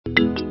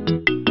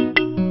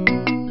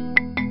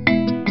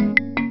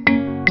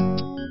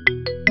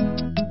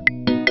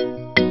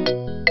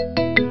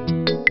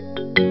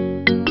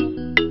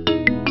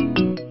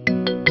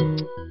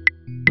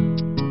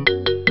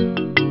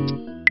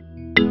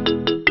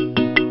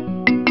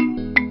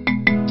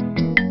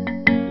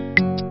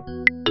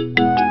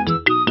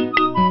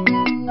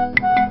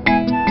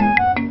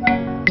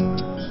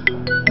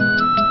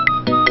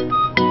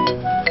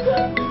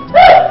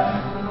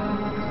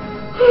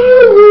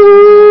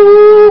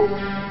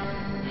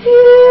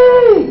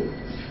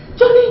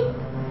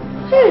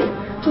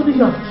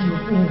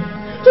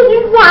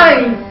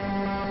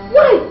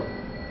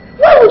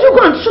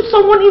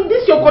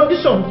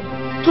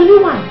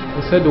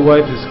said the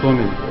wife is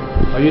coming.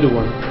 Are you the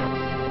one?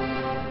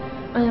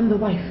 I am the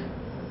wife.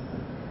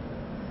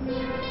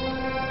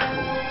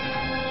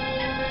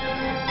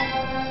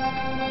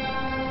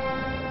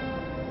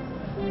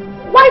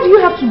 Why do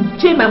you have to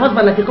chain my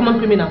husband like a common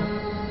criminal?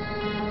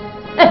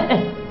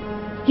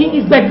 He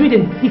is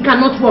bedridden. He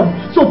cannot run.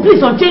 So please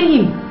unchain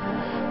him.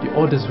 The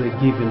orders were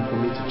given for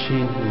me to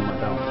chain him,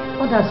 madam.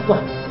 Orders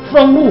what?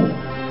 From who?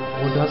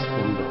 Orders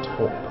from the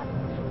top.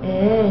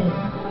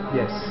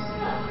 Yes.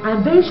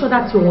 I'm very sure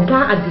that your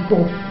guy at the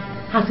top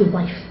has a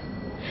wife.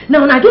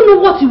 Now, I don't know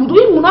what he would do.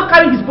 He will not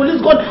carry his police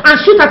gun and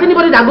shoot at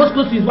anybody that goes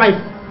close to his wife.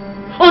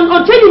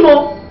 Unchain him,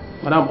 oh.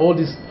 Madam, all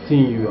this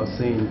thing you are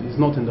saying is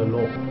not in the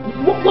law.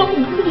 What law?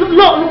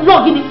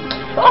 Give me.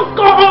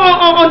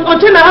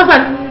 Unchain my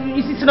husband.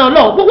 It's in our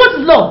law. What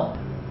is law?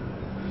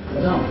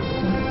 Madam,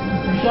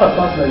 you should have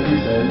passed like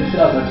this. You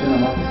should have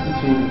actually I'm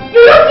still changing. You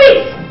don't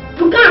think?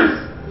 You can't.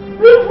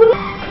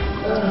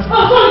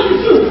 Oh, sorry,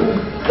 it's you.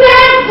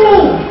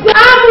 Devil!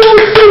 Devil!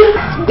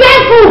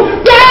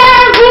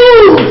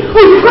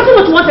 Oh, you've gotten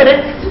what you wanted, eh?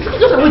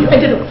 Just where you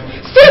ended up.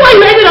 See where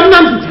you ended up,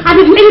 Nancy, and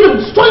then you ended up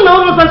destroying my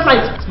own husband's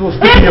fight. No,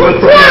 speaking about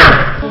problem.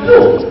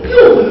 You!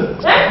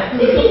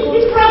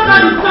 This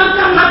program is not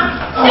come up.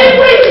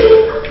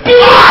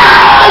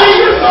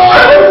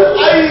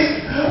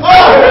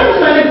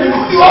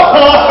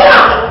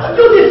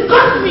 You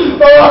disgust me!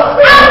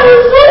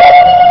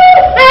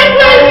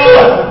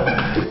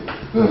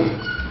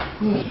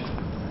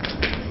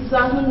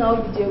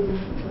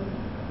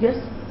 Yes?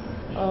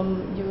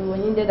 You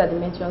needed at the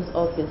mentions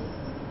office.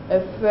 A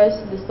fresh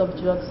list of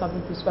drugs have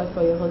been prescribed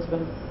for your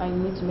husband, and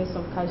you need to make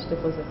some cash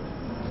deposit.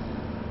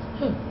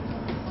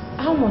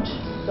 How much?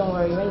 Don't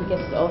worry, when you get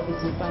to the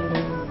office, you'll find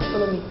them.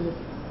 Follow me, please.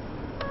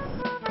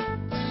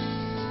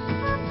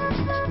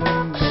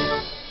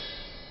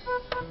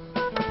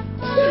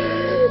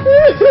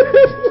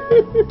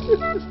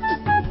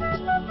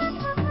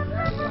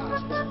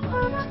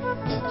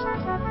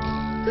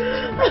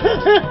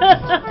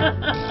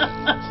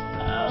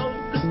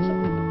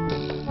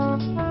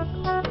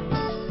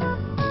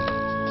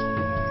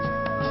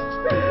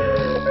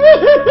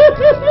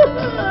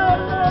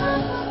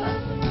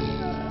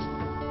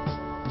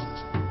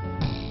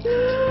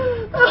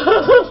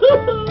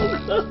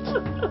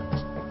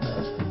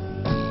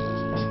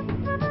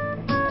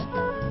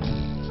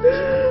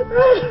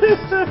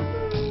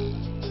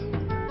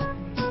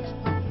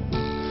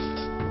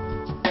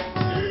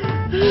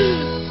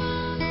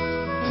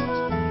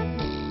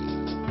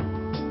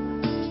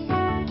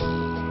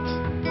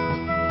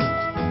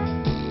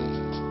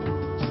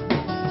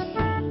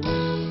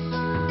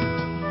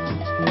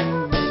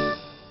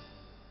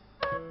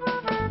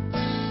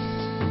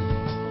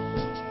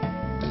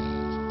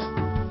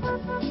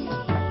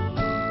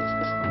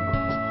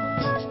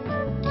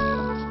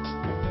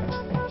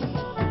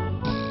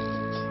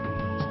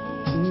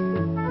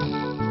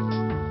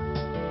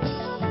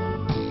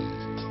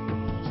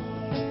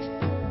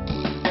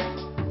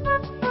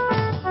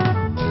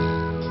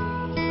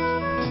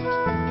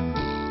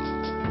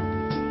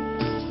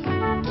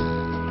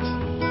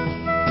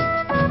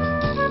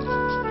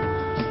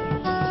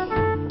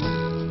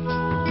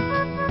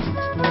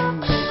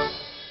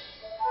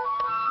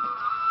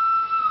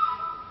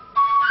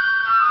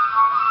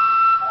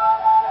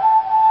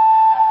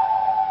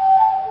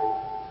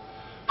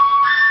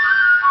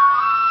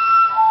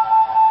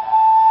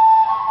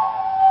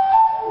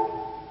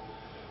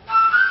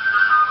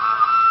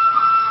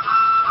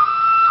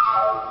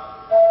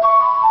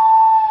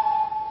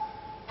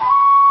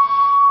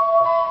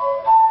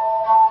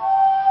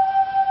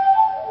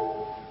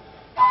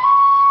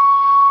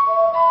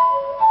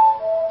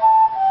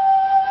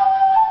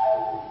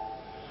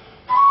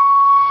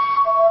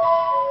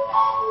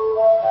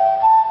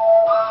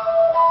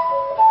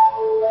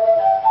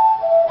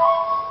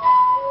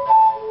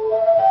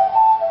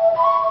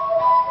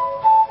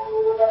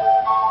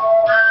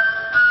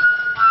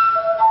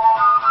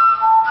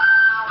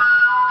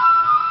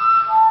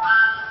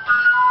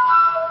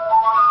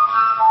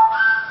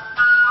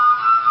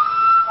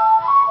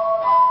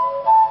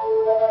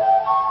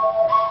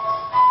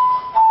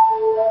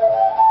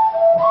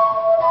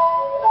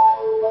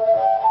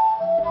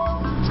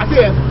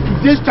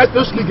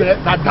 Those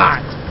niggas that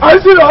died. Are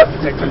you serious?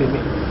 They're telling me.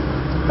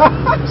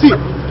 See,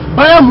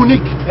 Bayern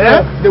Munich,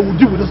 they will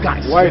deal with those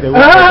guys. Why they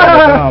will?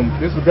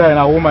 This guy and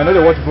a woman, I know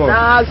they watch ball.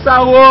 Nah,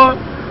 Sawo.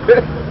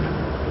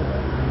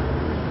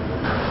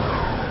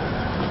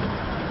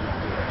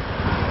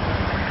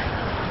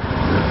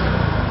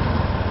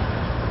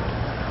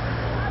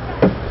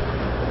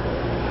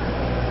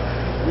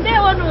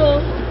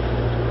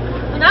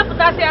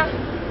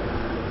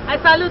 I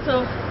salute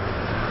you.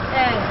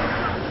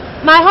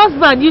 My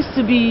husband used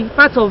to be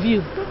part of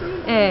you,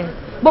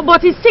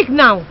 but he's sick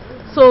now,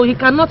 so he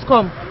cannot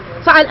come.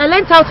 So I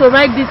learned how to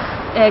ride this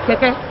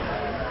Keke.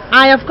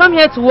 I have come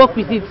here to work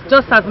with it,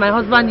 just as my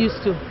husband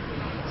used to.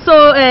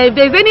 So if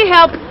there's any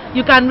help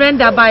you can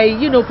render by,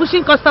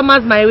 pushing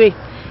customers my way,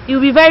 it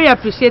will be very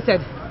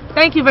appreciated.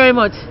 Thank you very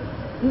much.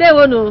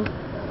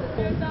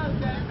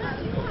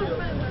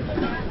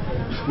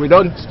 We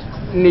don't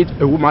need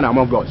a woman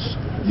among us.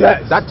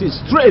 Yes. That is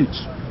strange.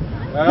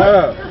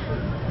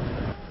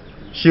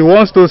 She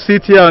wants to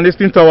sit here and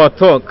listen to our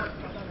talk.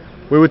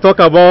 We will talk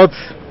about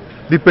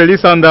the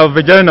police and the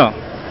vagina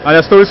and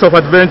the stories of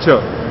adventure.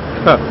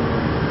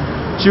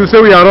 She will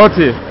say we are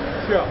naughty.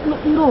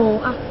 No.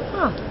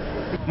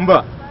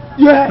 Mba,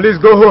 Yeah. please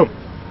go home.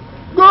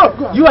 Go.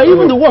 You are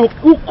even the one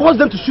who caused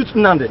them to shoot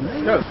Nnamdi.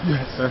 Yes.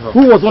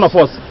 Who was one of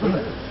us?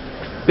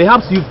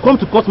 Perhaps you've come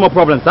to cause more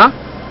problems, huh?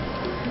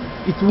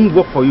 It won't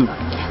work for you.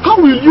 How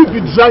will you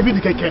be driving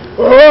the Keke?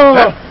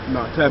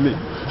 Now tell me.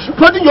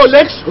 Spreading your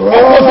legs or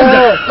crossing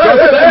them?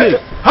 Tell me.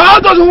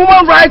 How does a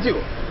woman ride you?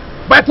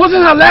 By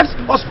crossing her legs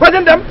or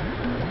spreading them?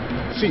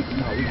 See,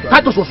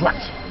 Titus was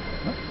right.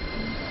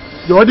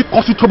 You already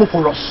causing trouble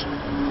for us.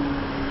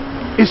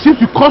 It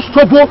seems you cause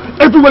trouble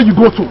everywhere you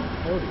go to.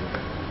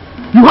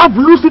 You have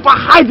Lucifer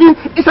hiding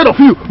inside of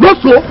you,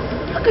 not so?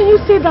 How can you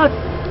say that?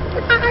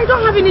 I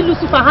don't have any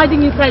Lucifer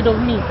hiding inside of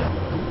me.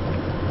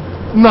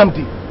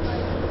 Nnamdi,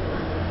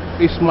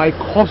 it's my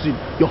cousin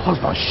your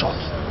husband shot.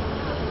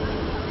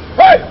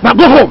 Hey! Now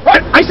go home!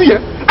 I see you!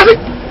 I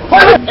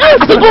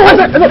said go home!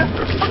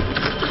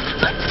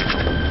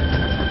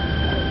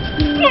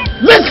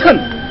 Listen!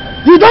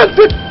 You don't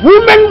treat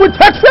women with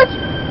hatred?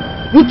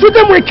 You treat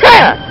them with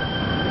care!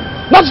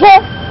 That's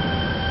all!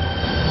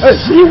 Hey,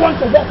 do you want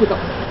to walk with us?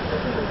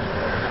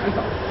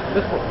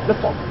 Let's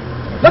talk.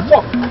 Let's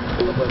talk.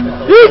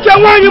 You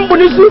can want him,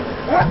 Bonisi.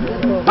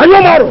 Are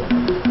you Maro?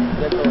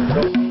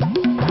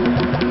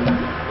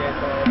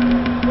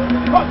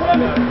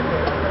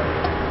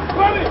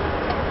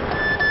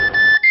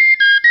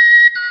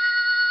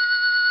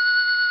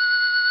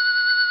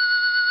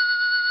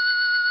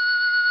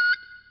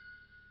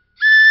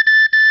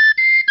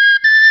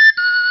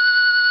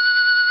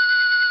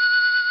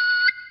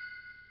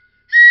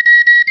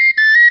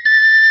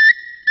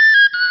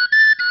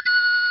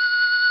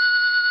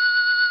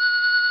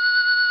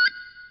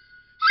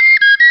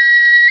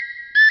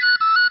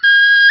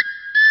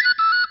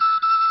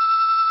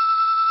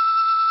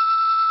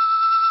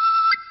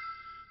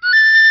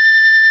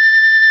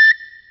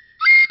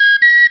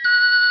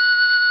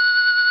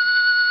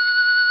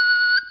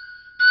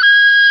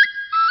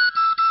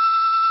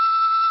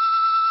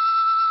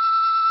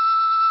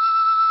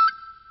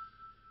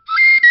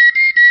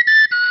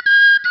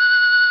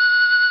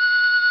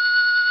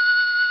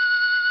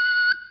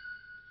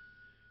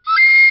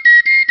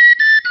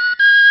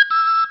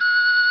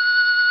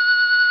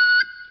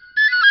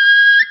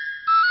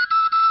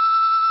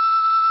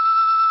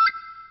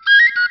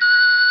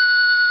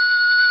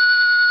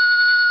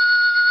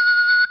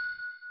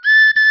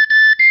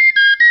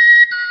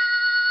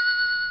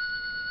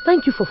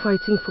 Thank you for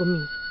fighting for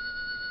me.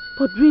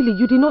 But really,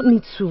 you did not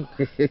need to.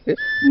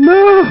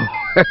 No.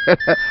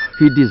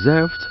 He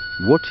deserved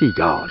what he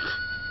got.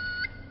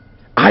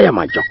 I am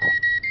a Joko.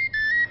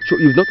 So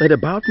you've not heard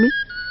about me?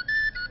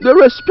 They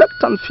respect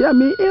and fear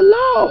me a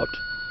lot.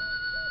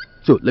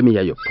 So let me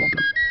hear your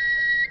problem.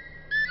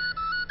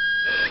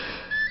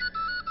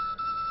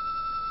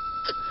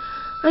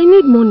 I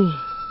need money.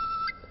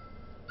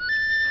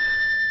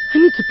 I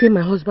need to pay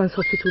my husband's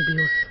hospital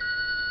bills.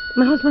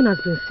 My husband has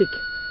been sick.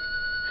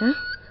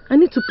 I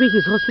need to pay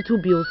his hospital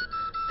bills,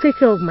 take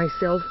care of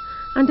myself,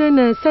 and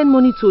then send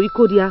money to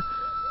Ikodia,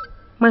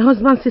 my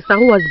husband's sister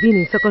who has been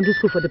in secondary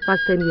school for the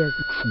past 10 years.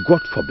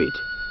 God forbid.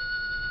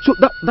 So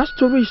that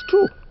story is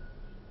true.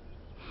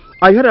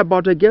 I heard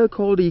about a girl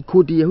called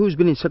Ikodia who's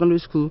been in secondary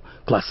school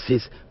class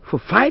 6 for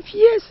 5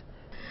 years.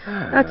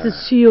 That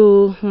is she,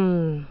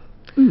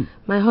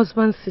 my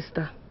husband's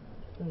sister.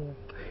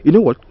 You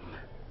know what?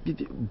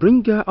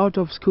 Bring her out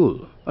of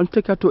school and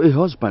take her to a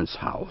husband's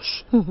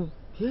house.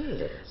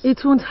 Yes.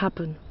 It won't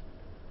happen.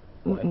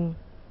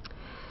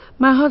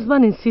 My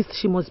husband insists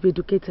she must be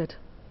educated.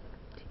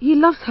 He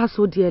loves her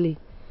so dearly.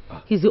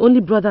 He's the only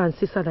brother and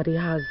sister that he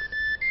has.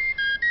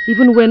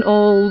 Even when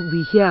all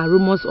we hear are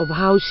rumors of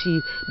how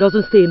she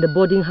doesn't stay in the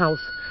boarding house,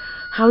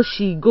 how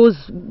she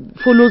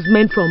follows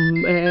men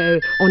from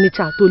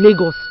Onitsha to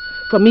Lagos,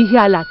 from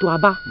Ihiala to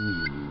Aba.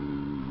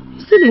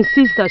 He still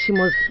insists that she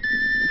must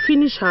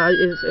finish her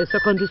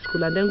secondary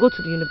school and then go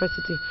to the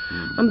university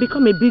and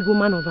become a big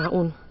woman of her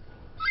own.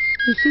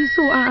 You see,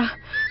 so I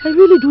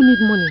really do need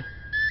money.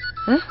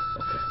 Okay.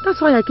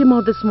 That's why I came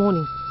out this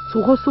morning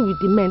to hustle with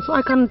the men so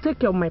I can take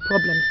care of my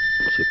problems.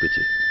 Say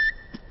pity.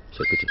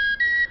 Say pity.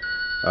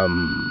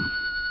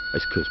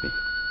 Excuse me.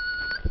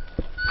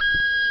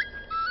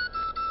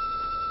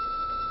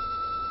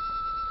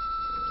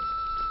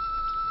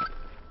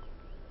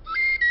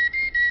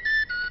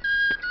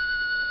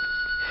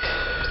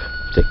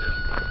 Take.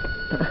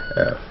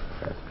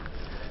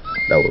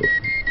 That will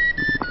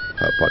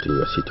help out in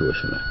your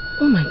situation.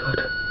 Oh my God.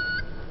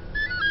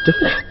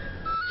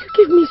 You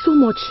give me so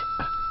much.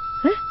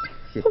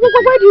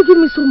 Why do you give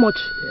me so much?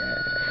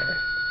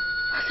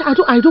 I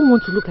don't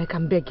want to look like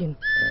I'm begging.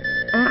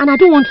 And I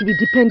don't want to be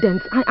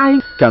dependent.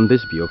 Can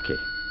this be okay?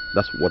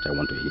 That's what I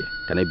want to hear.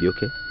 Can it be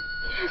okay?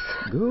 Yes.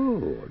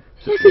 Good.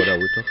 Yes, what are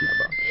we talking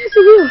about? Yes,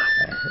 it will.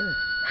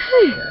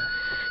 Hey,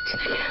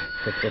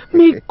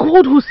 May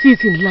God who sees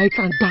in light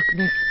and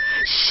darkness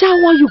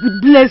shower you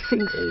with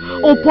blessings.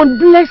 Amen. Upon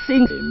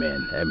blessings.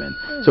 Amen. Amen.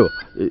 So,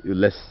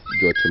 let's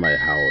go to my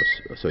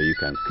house so you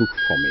can cook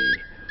for me.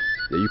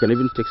 You can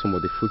even take some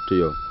of the food to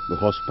your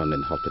husband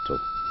in the hospital.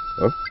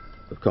 Oh?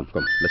 Come,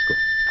 let's go.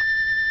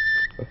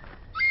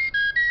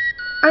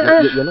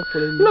 Oh? You're not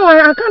following me? No,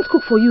 I can't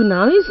cook for you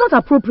now. It's not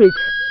appropriate.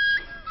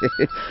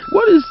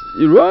 What is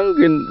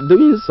wrong in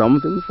doing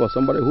something for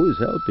somebody who is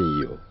helping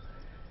you?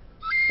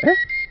 Eh?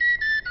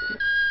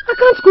 I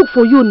can't cook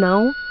for you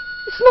now.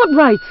 It's not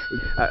right.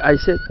 I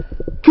said,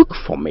 cook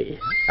for me.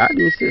 I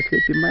didn't say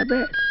sleep in my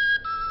bed.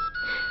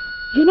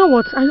 You know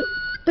what?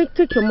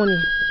 Take your money,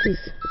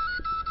 please.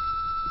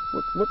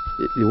 What?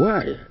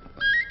 Why?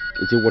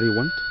 Is it what you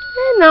want?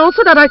 Now,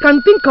 so that I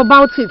can think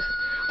about it.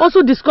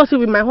 Also discuss it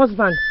with my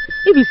husband.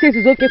 If he says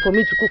it's okay for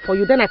me to cook for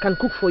you, then I can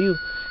cook for you.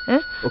 Eh?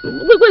 Okay.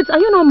 Wait, are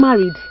you not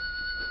married?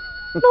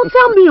 No,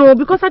 tell me,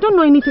 because I don't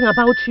know anything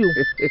about you.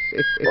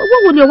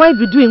 What would your wife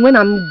be doing when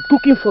I'm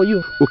cooking for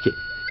you? Okay,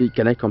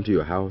 can I come to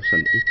your house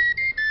and eat?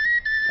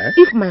 Eh?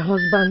 If my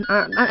husband,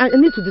 I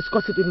need to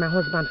discuss it with my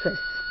husband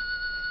first.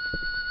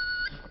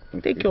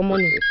 Take your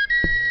money.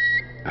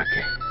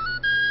 Okay.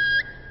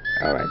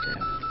 All right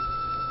then.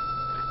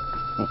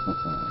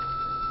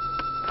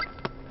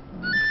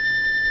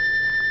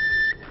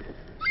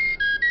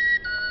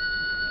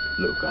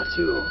 Look at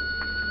you.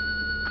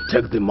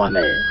 Take the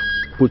money.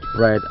 Put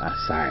pride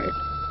aside.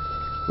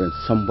 When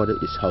somebody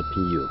is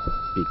helping you,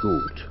 be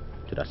good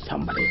to that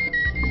somebody.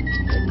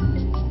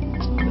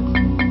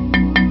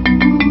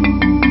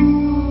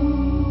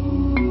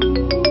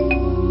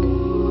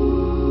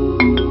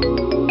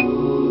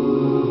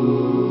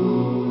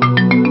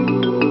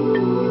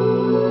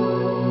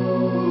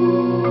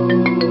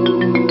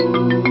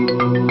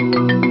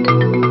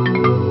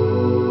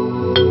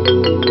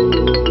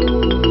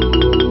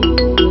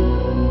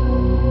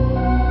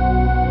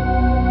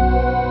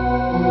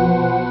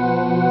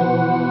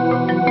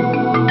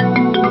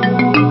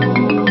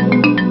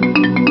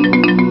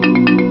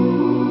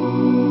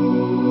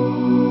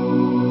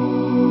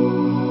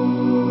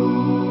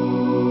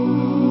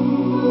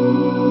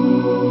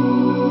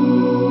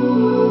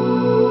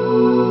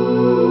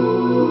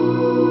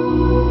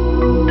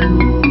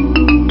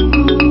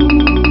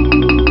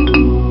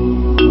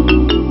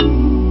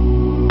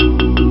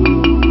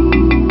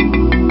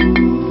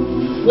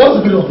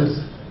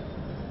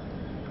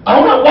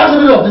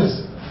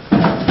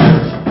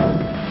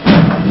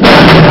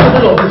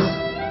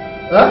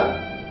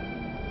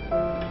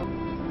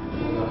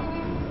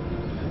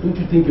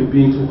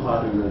 Being too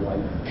hard on your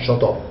wife.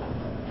 Shut up.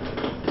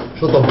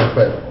 Shut up, my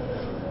friend.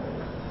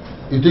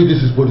 You think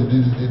this is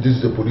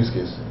a police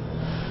case?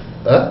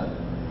 Huh?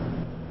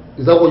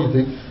 Is that what you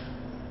think?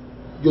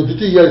 Your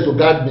duty here is to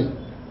guard me.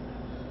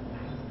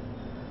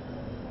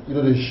 You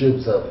know the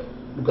shape, sir.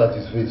 Look at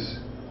his face.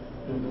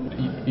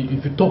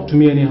 If you talk to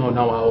me anyhow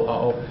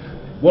now,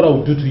 what I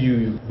will do to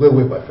you. Wait,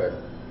 my friend.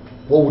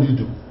 What would you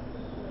do?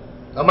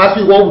 I'm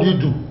asking you, what would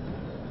you do?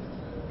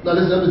 Now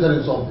listen, let me tell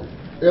you something.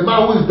 A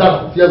man who is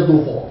down fears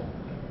no fall.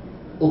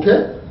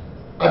 Okay?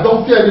 I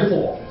don't fear any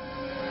fall.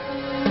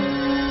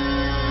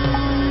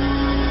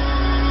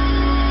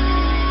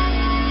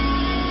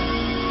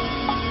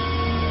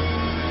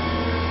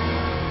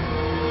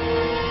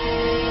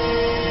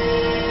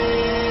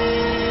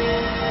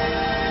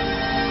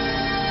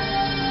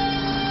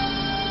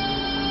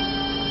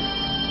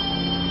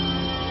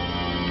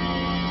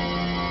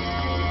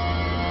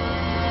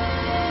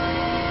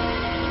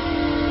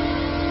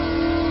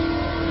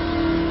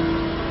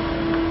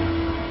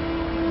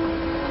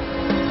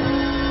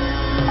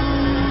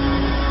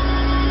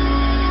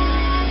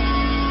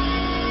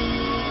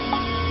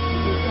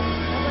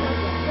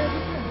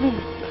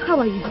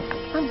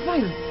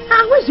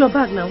 Where's your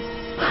bag now?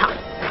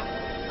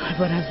 My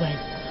brother's wife,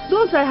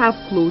 don't I have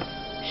clothes,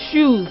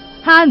 shoes,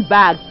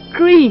 handbag,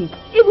 cream,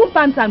 even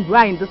pants and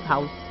bra in this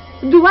house?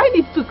 Do I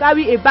need to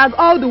carry a bag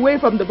all the way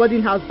from the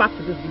boarding house back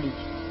to this village?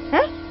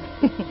 Eh?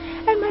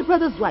 And my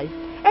brother's wife,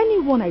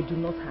 anyone I do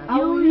not have.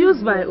 You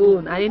use my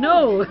own, I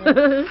know.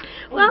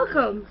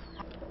 Welcome.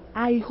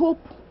 I hope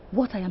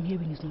what I am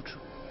hearing is not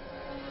true.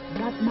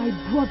 That my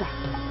brother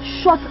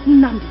shot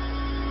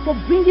Nnamdi for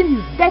bringing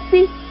his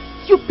dirty,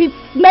 stupid,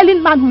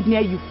 smelling manhood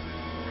near you.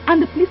 And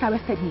the police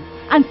arrested him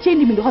and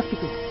chained him in the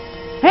hospital.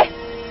 Eh?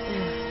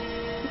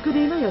 Keke,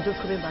 you know you're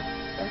just coming back.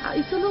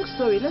 It's a long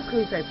story. Let's go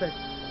inside first.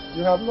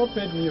 You have not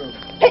paid me.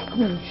 Hey,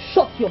 come on,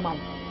 shut your mouth.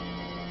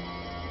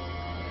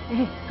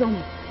 Hey, tell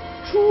me,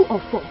 true or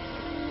false,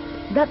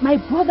 that my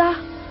brother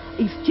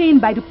is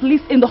chained by the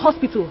police in the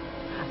hospital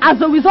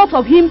as a result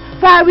of him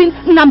firing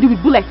Nnamdi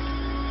with bullets?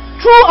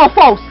 True or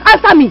false?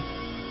 Answer me.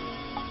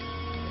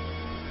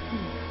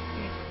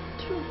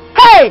 True.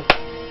 Hey!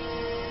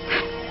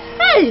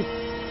 Hey!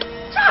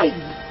 Child!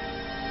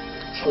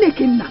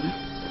 Chineke Nnam!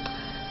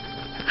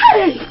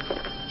 Hey!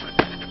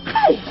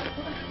 Hey!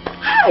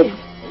 Hey!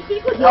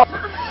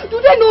 Do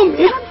they know me?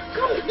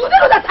 Do they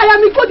know that I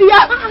am Ikodia?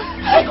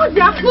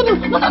 Ikodia?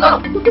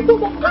 No.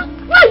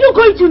 Where are you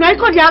going to now,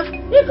 Ikodia?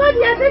 Because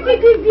you take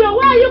it easy,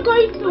 where are you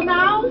going to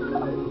now?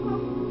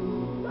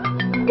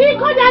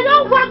 Because I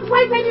don't work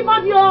fight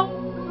anybody.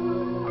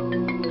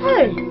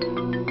 Hey.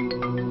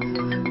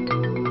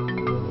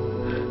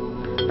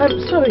 I'm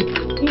sorry.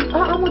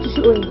 How much is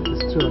she owing?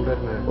 It's 200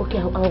 naira. Okay,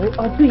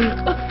 I'll pay it.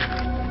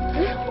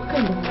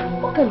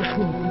 What kind of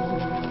thing is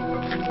this?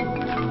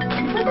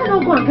 Better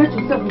not go and get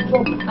yourself in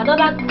trouble.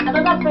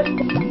 Another fresh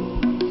thing.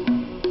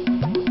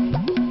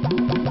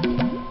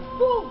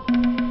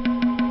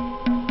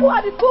 Who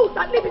are the fools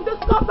that live in this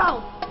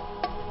compound?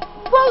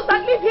 Fools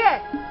that live here.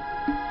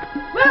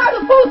 Where are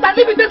the fools that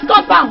live in this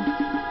compound?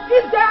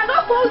 If there are no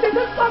fools in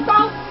this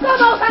compound,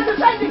 come out and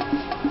defend it.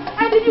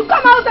 And if you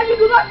come out and you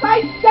do not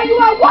fight, then you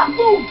are what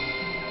fools?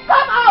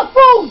 Come out,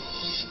 fools!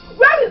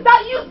 Where is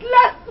that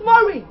useless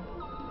Maureen?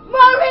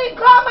 Maureen,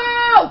 come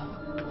out!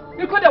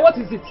 Nicoda, what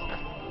is it?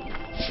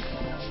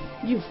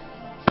 You.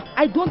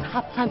 I don't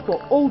have time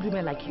for old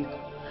women like you.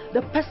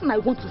 The person I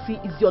want to see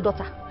is your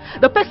daughter.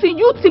 The person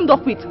you teamed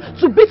up with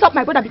to beat up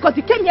my brother because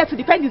he came here to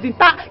defend his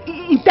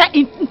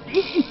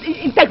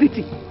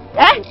integrity.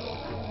 Eh?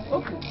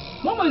 Okay.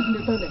 Mama is in the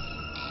toilet.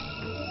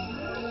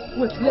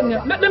 Wait, let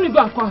me go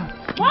and call her.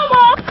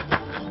 Mama!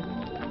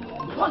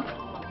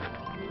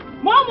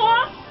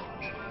 Mama!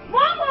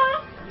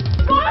 Mama!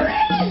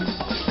 Maureen!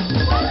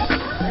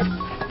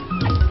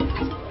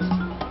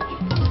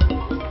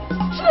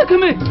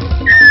 Come here.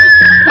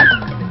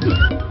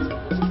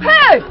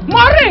 Hey,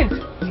 Maureen!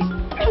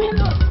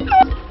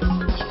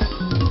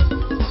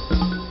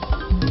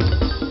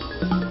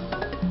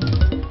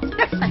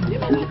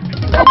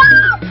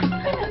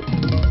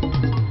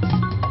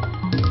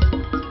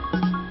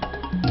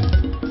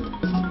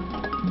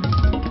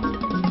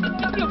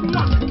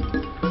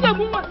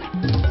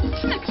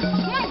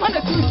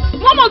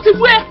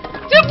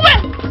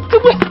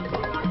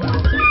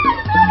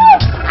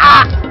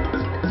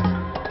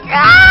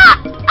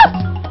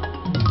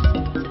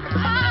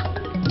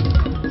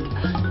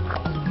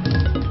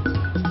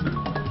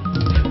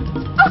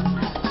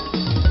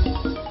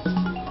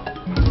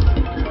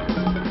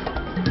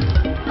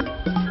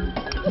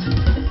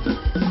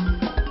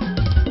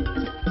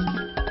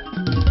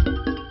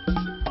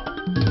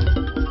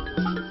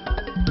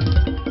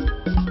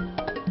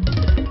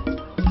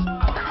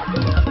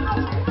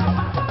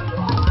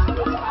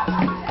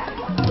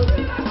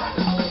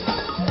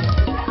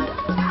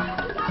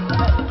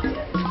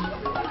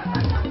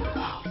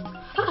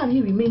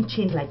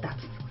 Change like that.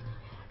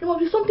 There must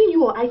be something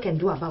you or I can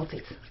do about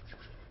it.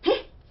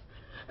 Hey?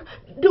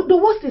 The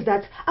worst is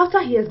that after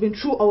he has been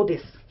through all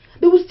this,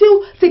 they will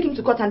still take him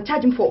to court and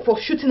charge him for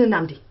shooting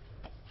Nnamdi.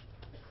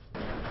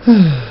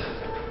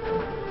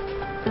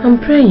 I'm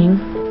praying.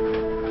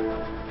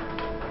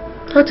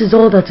 That is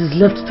all that is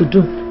left to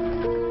do.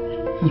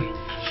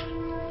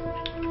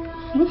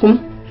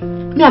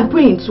 Me, I'm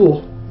praying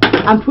too.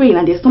 I'm praying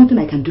and there's something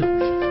I can do.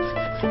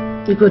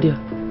 Igodia,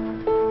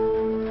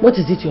 what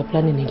is it you're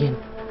planning again?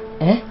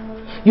 Eh?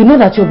 You know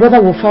that your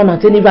brother will frown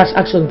at any rash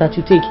actions that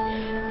you take.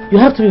 You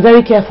have to be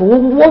very careful.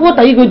 What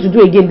are you going to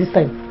do again this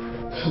time?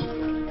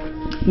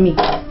 Me,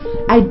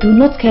 I do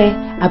not care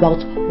about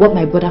what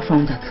my brother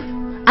frowns at.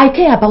 I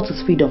care about his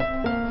freedom.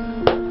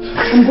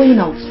 I'm going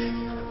out.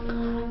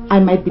 I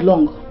might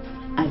belong.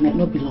 I might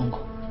not belong.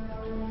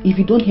 If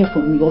you don't hear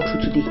from me all through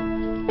today,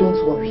 don't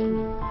worry.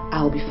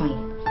 I'll be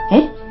fine.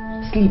 Eh?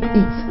 Sleep,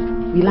 eat,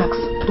 relax.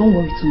 Don't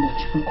worry too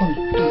much. I'm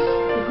coming.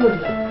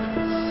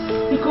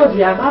 Because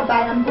we are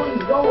bye-bye, I'm going,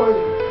 don't worry.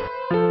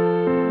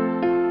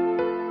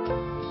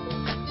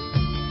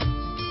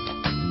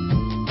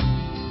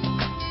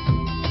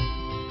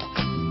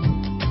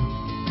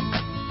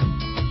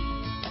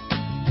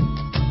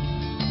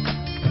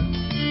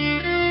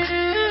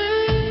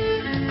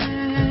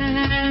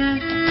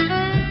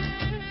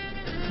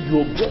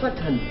 Your brother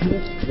can do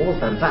worse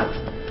than that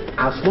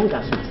as long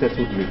as you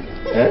settled me.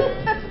 Eh?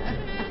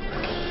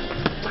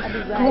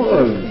 Come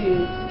on.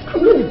 I'm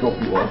going to drop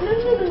you off. No.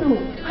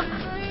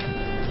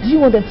 Do you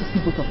want them to see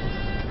both of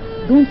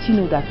us? Don't you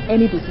know that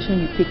any decision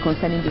you take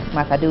concerning this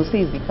matter, they'll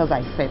say it's because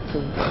I said so?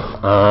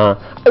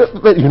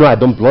 But you know, I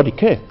don't bloody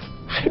care.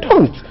 I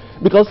don't.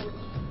 Because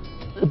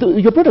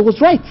your brother was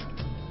right.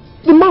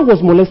 The man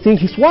was molesting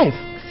his wife.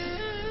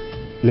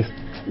 Listen,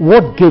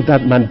 what gave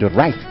that man the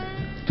right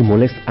to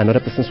molest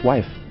another person's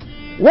wife?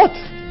 What?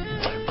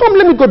 Come,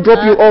 let me go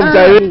drop you off,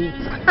 Gary.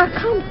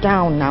 Calm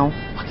down now.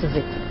 What is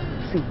it?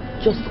 See,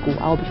 just go.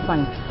 I'll be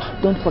fine.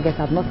 Don't forget,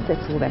 I've not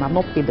settled them. I've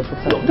not paid the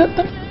hotel. No,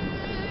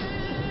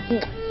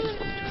 Just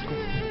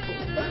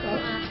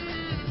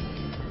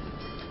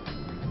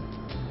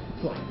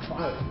go.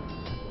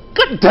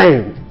 God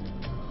damn!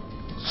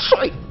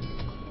 Sorry!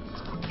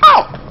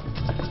 Ow!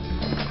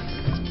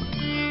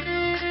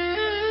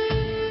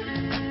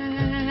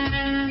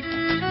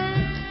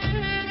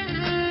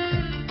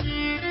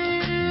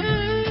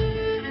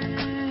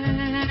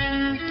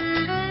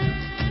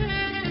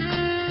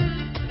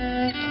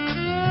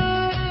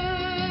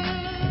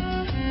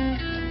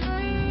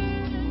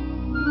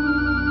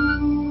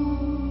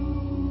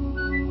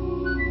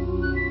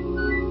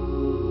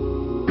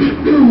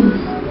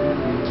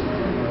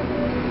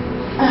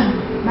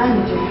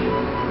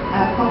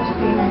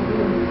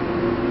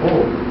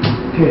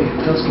 Okay,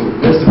 that's cool.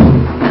 Let's do it.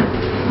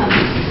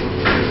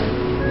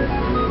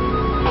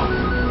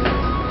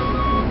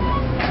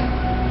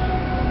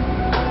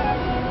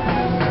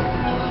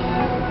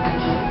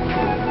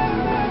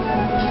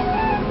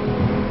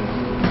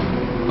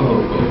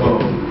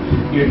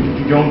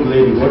 Young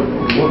lady,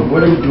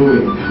 what are you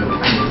doing?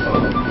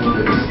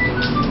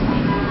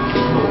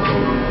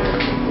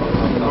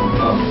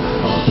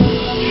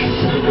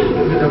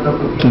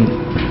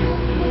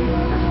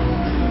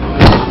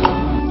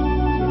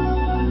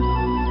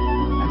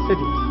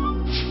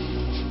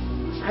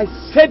 I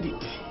said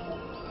it.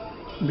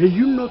 May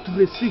you not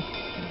receive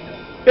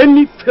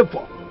any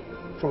favor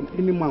from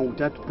any man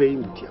without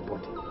paying with your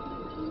body.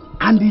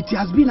 And it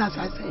has been as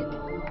I said.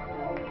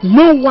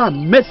 No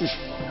one messes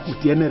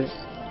with the enemy.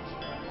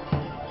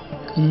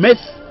 Mess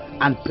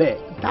and pay.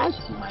 That's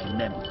my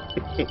name.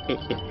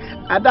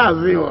 And that's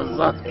it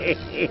also.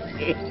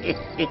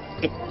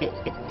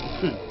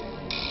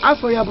 As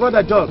for your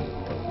brother John,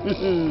 his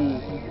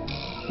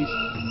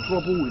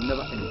trouble will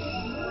never end.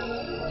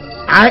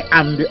 I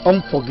am the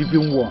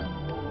unforgiving one.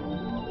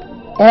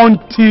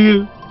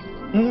 Until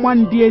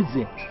Mondays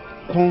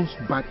comes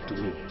back to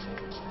me.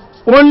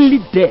 Only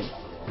then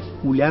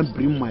will I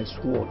bring my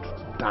sword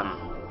down.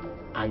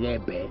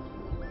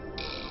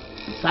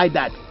 Beside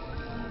that,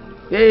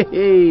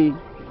 hey.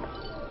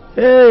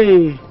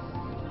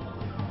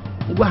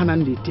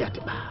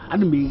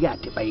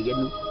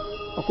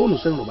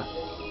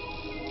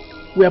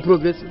 We are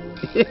progressing.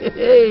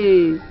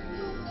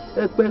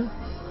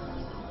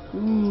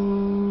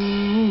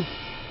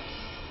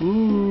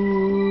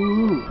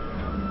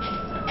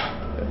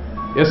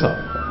 Yes, sir.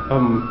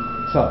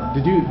 Sir,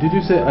 did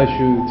you say I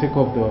should take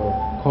off the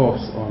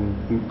cuffs on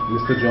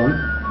Mr. John?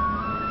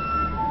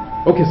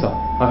 Okay, sir.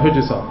 I heard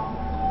you, sir.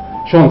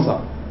 Sean, sir.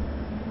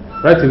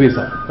 Right away,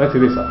 sir. Right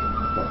away, sir.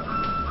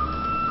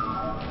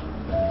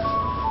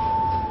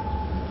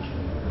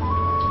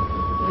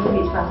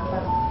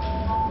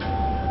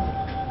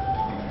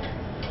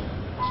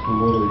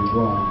 Tomorrow you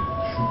go and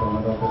shoot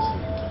another person.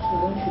 You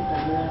won't shoot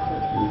another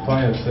person. You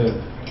find yourself.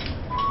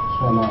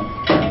 So now.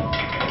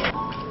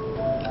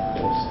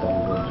 Oh, stand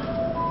God.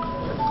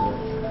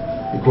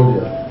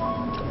 Ikodia,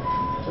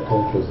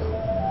 come closer.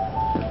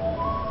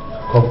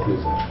 Come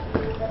closer.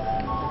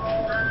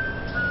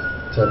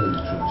 Tell me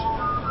the truth.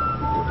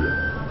 Ikodia,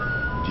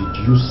 did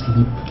you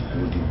sleep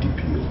with the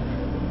DPO?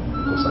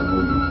 Because I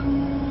know you.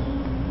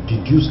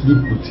 Did you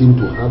sleep with him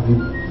to have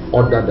him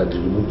order that they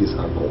remove this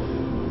handcuff?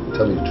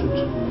 Tell me the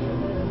truth.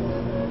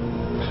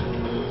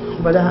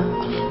 But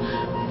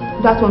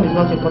that one is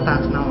not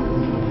important now.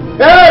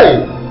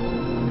 Hey!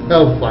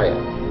 Hellfire!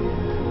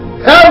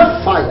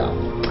 Hellfire!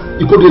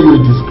 Ikodia, you're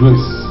a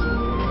disgrace.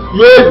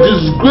 You're a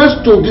disgrace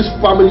to this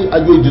family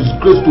and you're a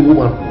disgrace to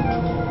womanhood.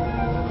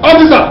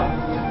 Officer!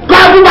 Go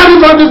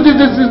everybody from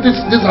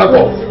this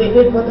handcuff!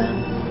 Wait, brother.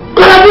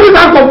 Go and put this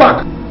handcuff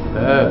back!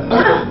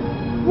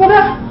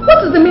 Brother,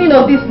 what is the meaning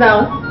of this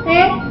now?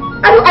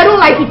 I don't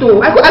like it though.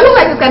 I don't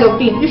like this kind of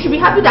thing. You should be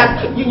happy that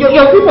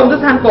you're free from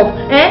this handcuff.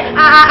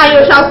 And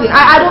you're shouting.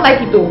 I don't like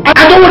it though.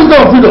 I don't want this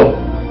kind of freedom.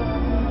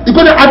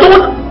 Ikodia, I don't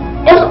want...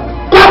 Come.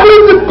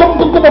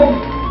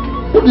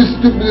 Put this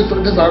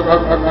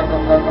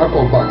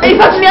handcuff back. If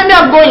you me,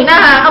 I'm going.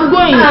 I'm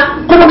going.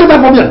 Come on, get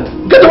that from here.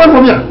 Get the one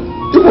from here.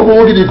 If you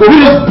want to go,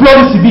 These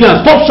bloody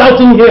civilians, stop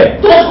shouting here.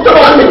 Stop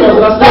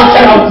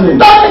shouting.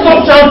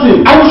 Stop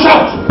shouting. I will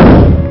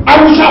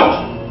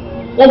shout.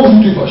 What will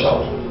you do if I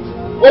shout?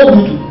 What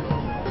will you do?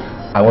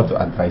 I want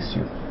to advise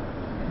you.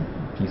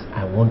 Please,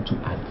 I want to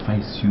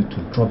advise you to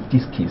drop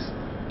this case.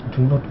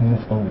 Do not move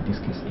on with this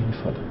case any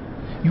further.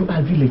 You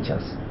are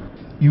villagers.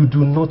 You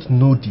do not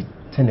know the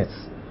tenets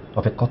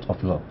of a court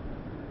of law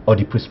or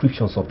the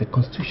prescriptions of the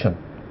Constitution.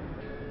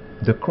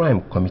 The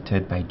crime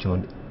committed by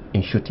John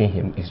in shooting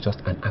him is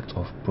just an act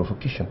of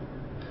provocation.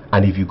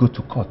 And if you go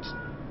to court,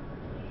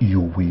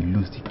 you will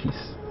lose the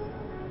case.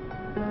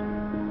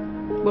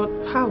 But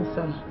how,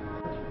 sir?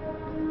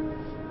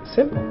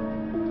 Simple.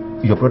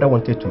 Your brother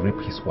wanted to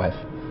rape his wife,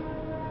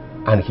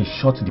 and he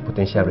shot the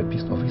potential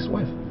rapist of his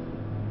wife.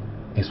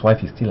 His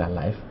wife is still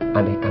alive,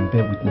 and he can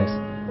bear witness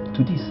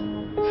to this.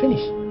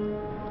 Finish.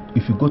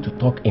 If you go to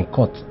talk in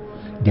court,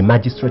 the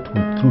magistrate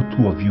will throw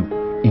two of you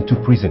into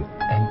prison,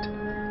 and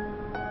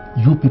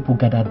you people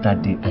gathered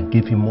that day and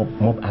gave him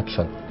mob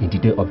action in the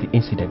day of the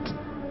incident.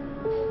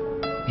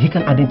 He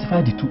can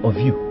identify the two of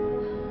you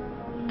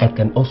and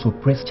can also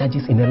press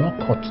charges in a law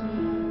court.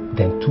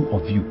 Then two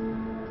of you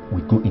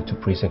will go into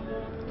prison.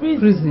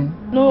 Prison?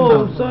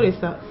 No, sorry,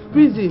 sir.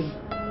 Prison.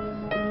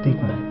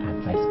 Take my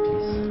advice,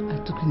 please. I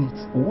took it.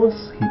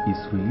 Once he is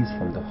released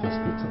from the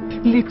hospital,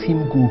 let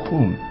him go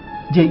home.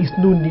 There is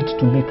no need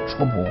to make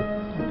trouble.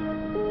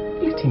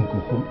 Let him go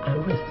home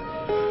and rest.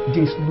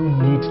 There is no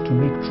need to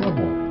make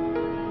trouble.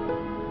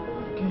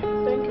 Okay.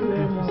 Thank you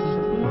very much.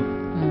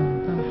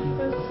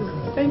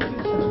 Thank you,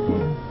 sir.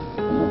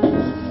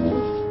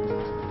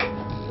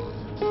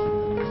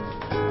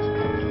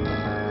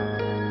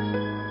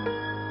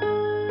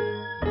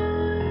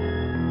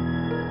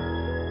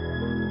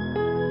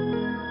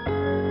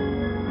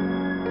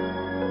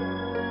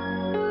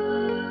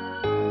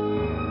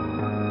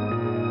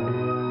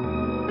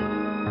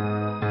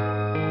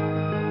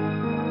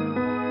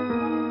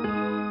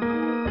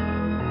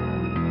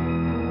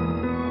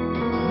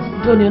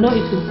 John, you're not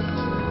eating.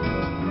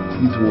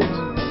 Eat what?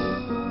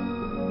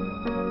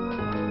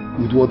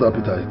 With what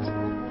appetite?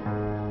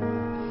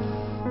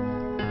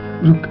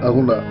 Look,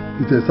 Ahuna,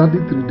 it's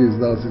exactly 3 days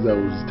now since I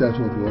was discharged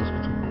from the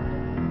hospital.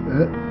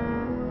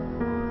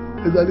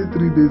 Exactly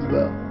 3 days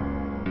now.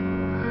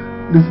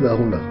 Listen,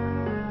 Ahuna,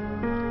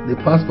 the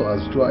pastor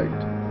has tried.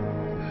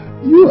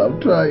 You have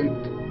tried.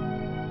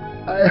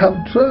 I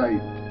have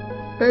tried.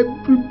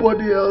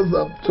 Everybody else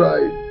have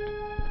tried.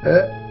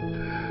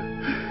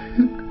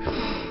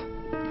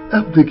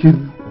 I'm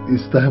thinking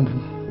it's time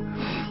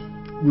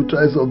we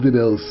try something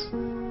else.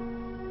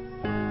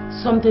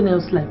 Something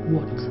else like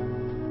what?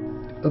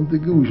 I'm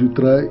thinking we should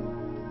try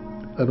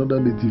another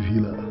native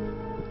healer.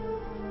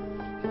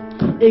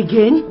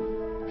 Again?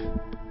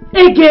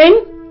 Again?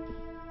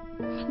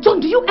 John,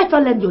 do you ever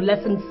learn your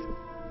lessons?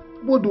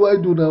 What do I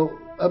do now?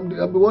 I'm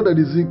the one that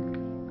is sick.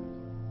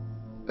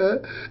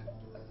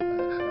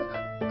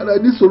 And I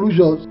need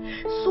solutions.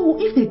 So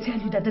if they tell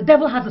you that the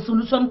devil has a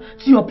solution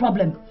to your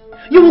problem,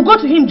 you will go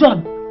to him,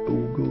 John?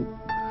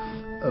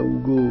 I will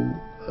go.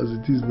 As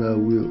it is now, I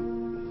will.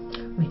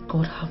 May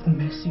God have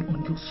mercy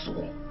on your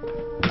soul.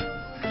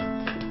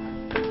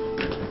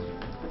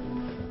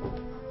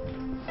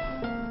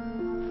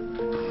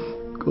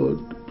 God,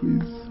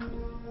 please,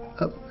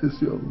 have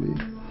mercy on me.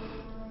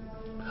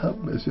 Have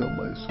mercy on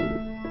my soul.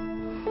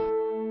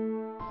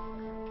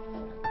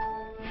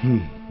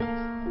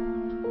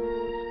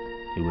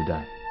 He will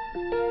die.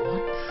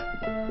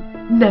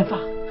 What? Never.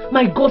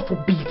 My God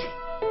forbid.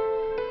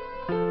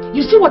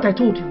 You see what I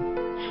told you?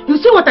 You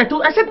see what I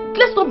told you? I said,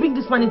 let's not bring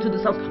this man into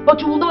this house, but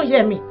you will not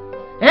hear me.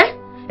 Eh?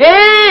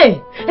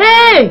 Hey!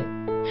 Hey!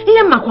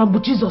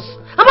 Jesus.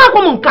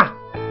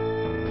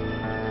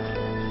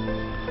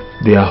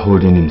 They are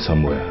holding him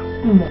somewhere.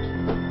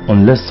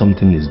 Unless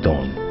something is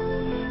done,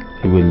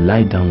 he will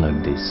lie down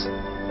like this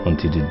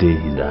until the day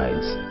he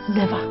dies.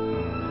 Never.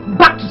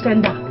 Back to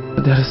sender.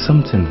 But there is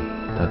something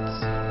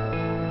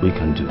that we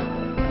can do.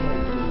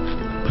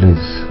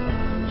 Please,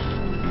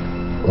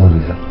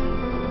 Olivia,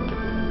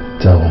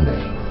 tell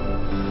me.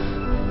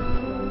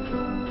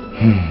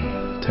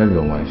 Tell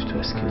your wife to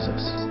excuse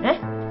us. Eh?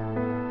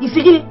 You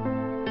see?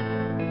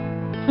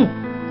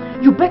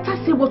 You better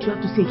say what you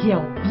have to say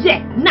here.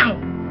 Yeah, now.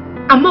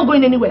 I'm not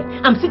going anywhere.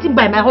 I'm sitting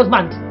by my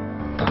husband.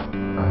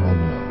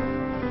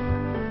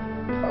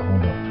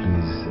 Ahuna,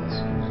 please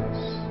excuse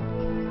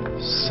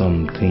us.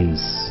 Some things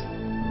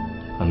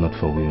are not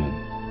for women.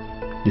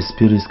 The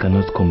spirits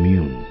cannot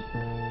commune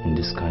in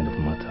this kind of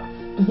matter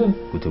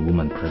with a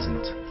woman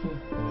present.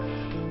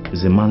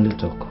 It's a manly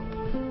talk.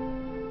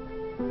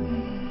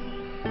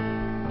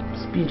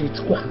 Spirit,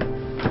 go.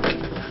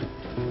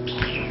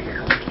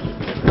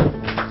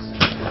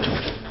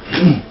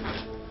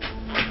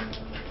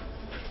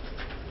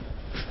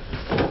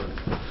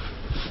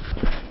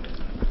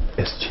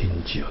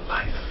 Exchange your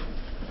life.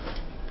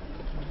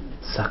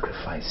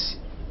 Sacrifice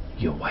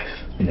your wife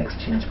in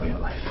exchange for your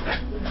life.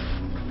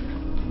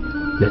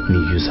 Let me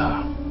use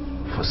her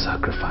for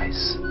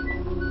sacrifice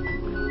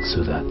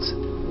so that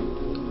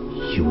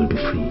you will be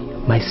free.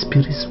 My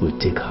spirits will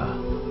take her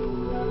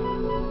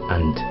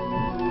and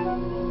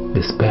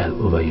the spell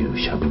over you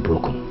shall be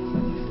broken.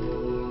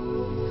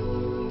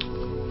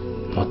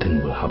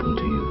 Nothing will happen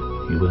to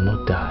you. You will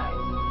not die.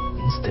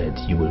 Instead,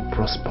 you will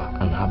prosper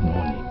and have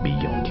money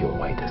beyond your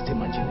widest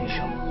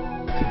imagination.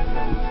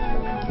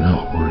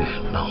 No, Uri,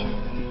 no.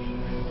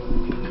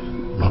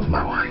 Not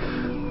my wife.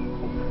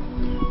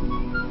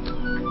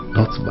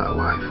 Not my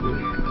wife,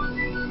 Uri.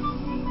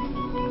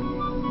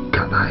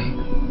 Can I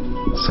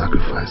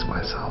sacrifice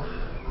myself?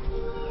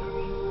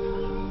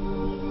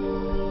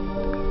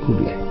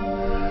 Uri,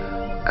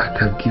 I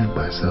can give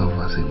myself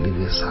as a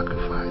living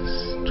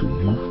sacrifice to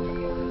you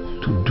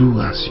to do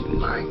as you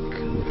like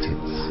with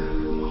it.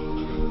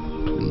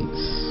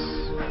 Please.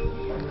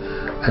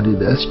 And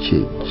in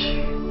exchange,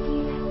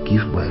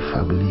 give my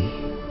family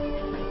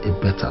a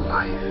better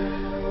life.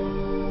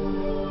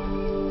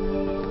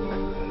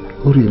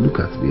 Uri, look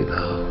at me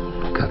now.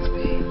 Look at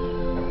me.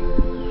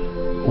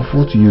 Of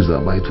what use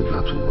am I to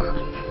that woman?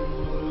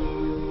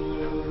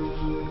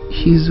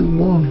 She's the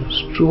one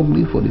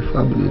struggling for the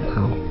family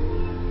now.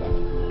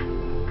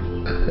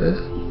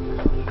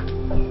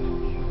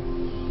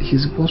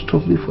 She's the one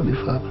struggling for the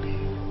family.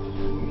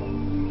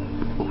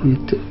 Uri,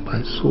 take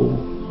my soul.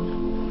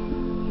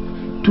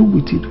 Do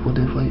with it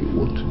whatever you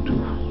want to do.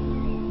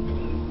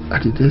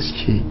 At the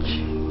exchange,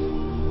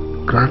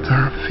 grant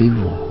her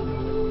favor.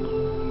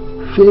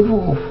 Favor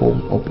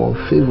upon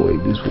favor in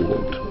this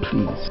world,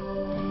 please.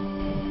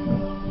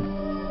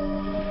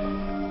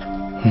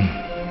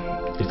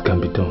 It can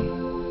be done.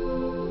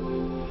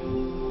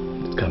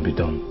 It can be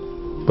done.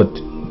 But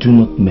do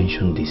not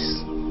mention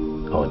this,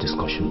 our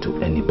discussion,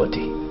 to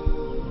anybody.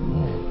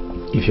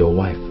 If your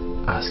wife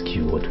asks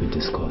you what we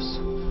discuss,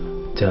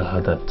 tell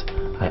her that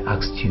I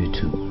asked you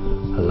to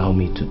allow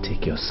me to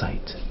take your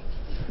sight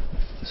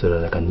so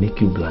that I can make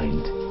you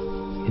blind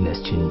in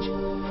exchange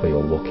for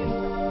your walking.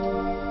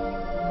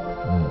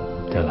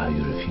 Tell her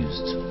you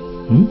refused.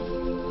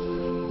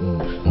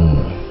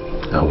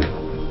 I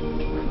will.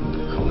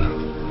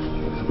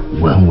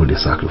 When will the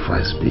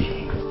sacrifice be?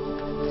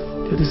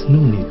 There is no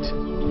need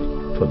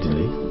for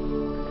delay.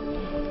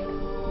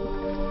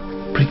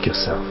 Prick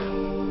yourself.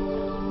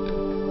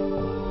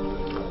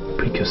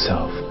 Prick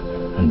yourself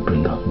and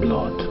bring out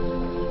blood.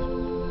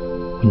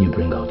 When you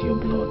bring out your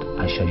blood,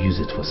 I shall use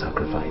it for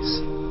sacrifice.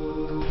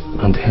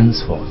 And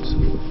henceforth,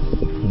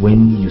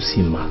 when you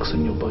see marks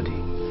on your body,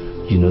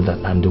 you know that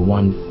I'm the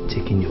one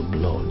taking your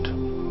blood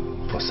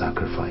for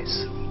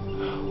sacrifice.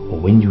 Or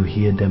when you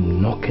hear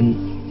them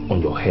knocking on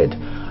your head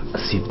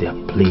as if they are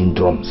playing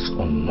drums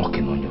or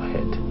knocking on your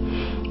head,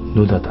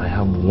 know that I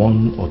have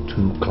 1 or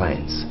 2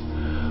 clients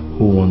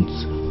who want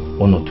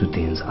 1 or 2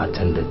 things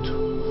attended to,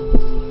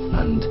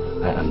 and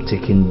I am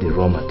taking the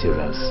raw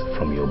materials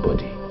from your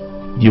body.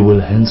 You will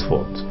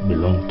henceforth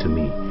belong to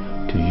me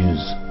to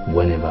use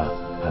whenever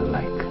I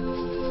like.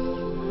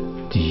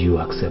 Do you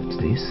accept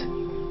this?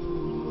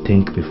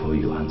 Think before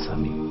you answer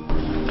me.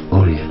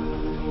 Orie,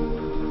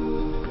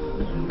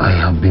 I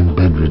have been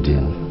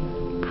bedridden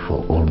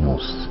for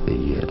almost a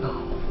year now.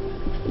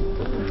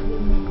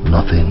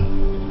 Nothing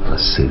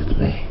has saved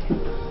me.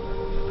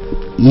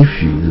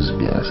 If you use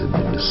me as a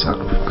baby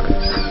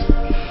sacrifice,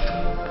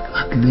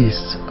 at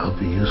least I'll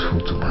be useful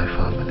to my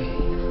family.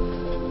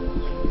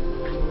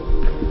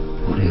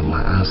 Orie,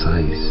 my answer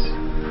is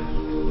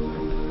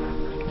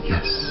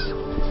yes.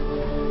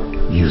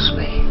 Use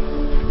me.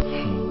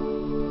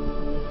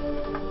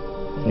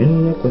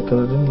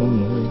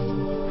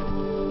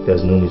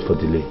 There's no need for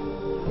delay.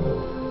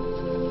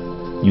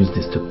 Use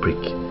this to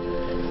prick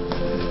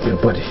your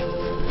body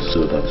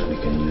so that we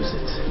can use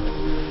it.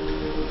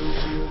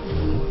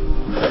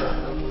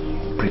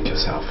 Prick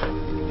yourself.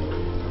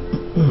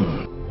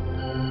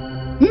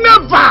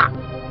 Never!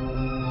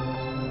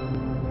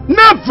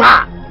 Never!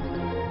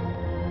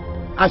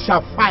 I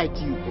shall fight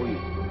you, Oye.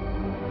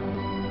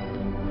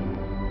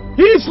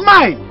 He is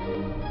mine.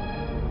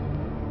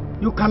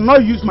 You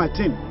cannot use my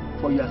team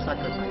for your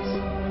sacrifice.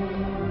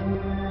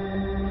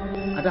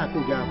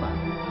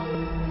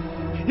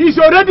 He's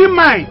already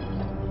mine.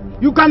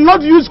 You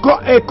cannot use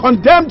a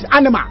condemned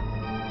animal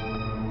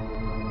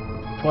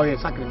for a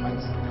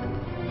sacrifice.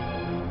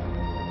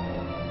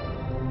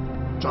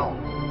 John.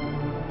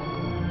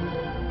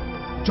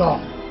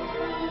 John.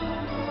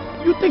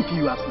 You think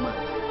you are smart?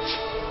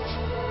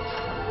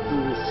 You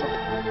will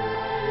suffer.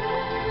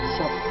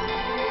 Suffer.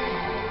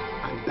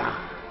 And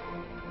die.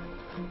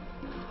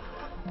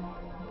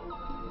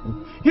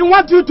 He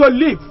wants you to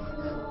live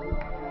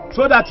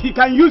so that he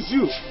can use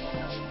you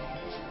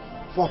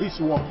for his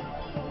work.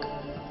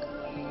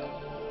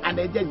 And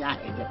then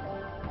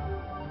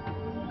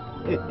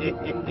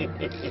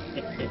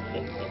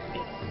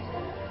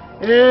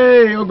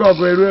hey,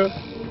 Ogogweru.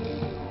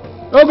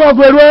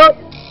 Ogogweru.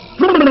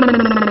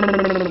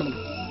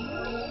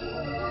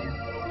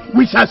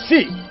 We shall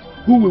see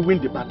who will win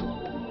the battle.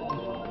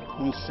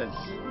 Nonsense.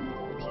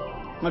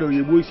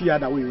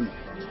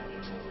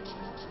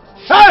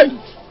 Hey!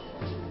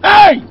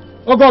 Hey!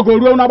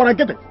 Ogogweru na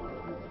barakete.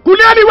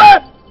 Kuni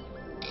anywhere.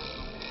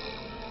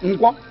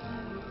 Nkwa.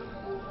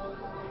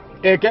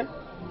 Eke.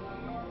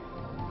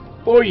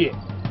 Oye.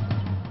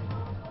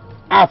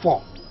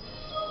 Afọ.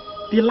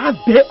 The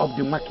last day of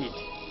the market.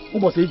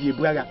 Ubosa eji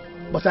ebuaga.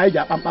 Bosa eji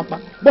apampampa.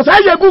 Bosa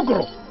eji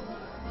ebukro.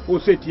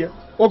 Osetie.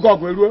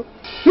 Ogogweru.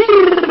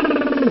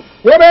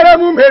 Wobere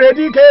mu mere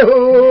dike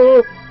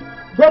ho.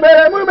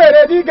 Wobere mu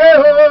mere dike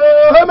ho.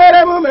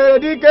 Wobere mu mere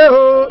dike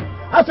ho.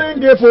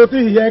 Asinge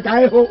foti ye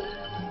kai ho.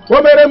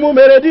 Wobere mu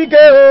mere dike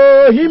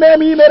ho. Hime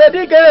mi mere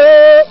dike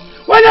ho.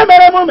 Wanya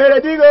mere mu mere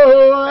dike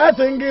ho.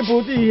 Asinge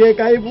foti ye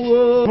kai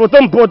fu.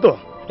 Poto.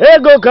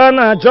 Ego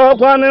kana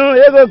chokwanu,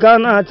 ego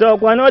kana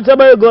chokwanu,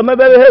 ochaba ego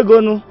mebere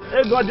ego nu.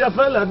 Ego dia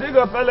fella,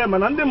 digo fella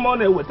man, and the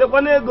money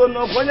wetekwana ego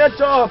no kwanye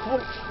chofu.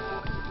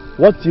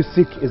 What you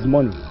seek is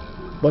money,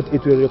 but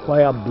it will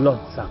require blood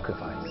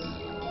sacrifice.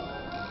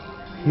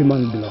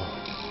 Human blood.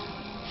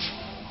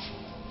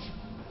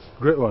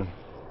 Great one.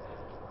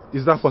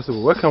 Is that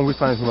possible? Where can we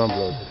find human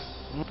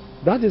blood?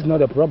 That is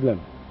not a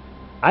problem.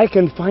 I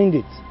can find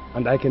it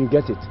and I can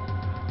get it,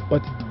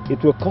 but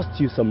it will cost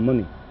you some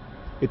money.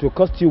 It will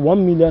cost you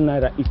 1 million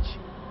naira each.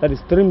 That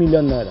is 3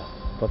 million naira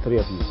for 3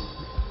 of you.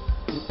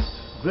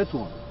 Great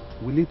one.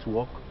 Will it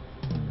work?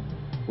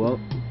 Well,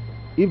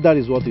 if that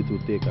is what it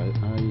will take,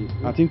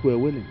 I think we're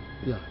willing.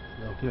 Yeah.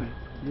 Okay.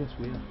 Yes,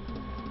 we are.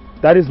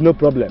 That is no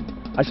problem.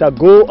 I shall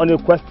go on a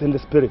quest in the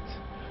spirit,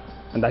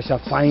 and I shall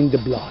find the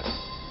blood.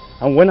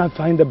 And when I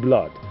find the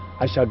blood,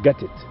 I shall get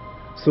it,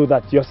 so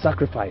that your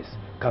sacrifice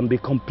can be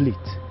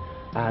complete,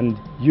 and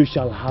you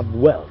shall have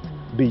wealth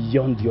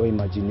beyond your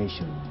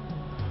imagination.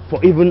 For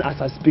even as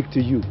I speak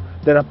to you,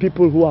 there are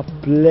people who have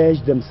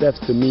pledged themselves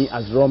to me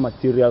as raw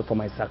material for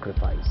my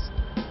sacrifice,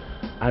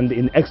 and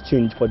in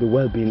exchange for the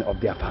well-being of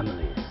their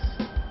families.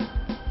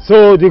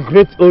 So the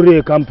great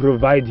Ore can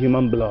provide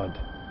human blood.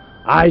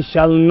 I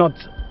shall not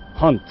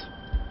hunt.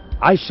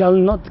 I shall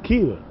not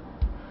kill.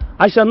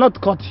 I shall not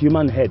cut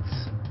human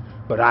heads,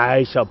 but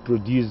I shall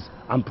produce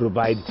and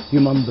provide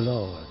human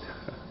blood.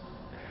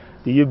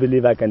 Do you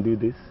believe I can do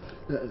this?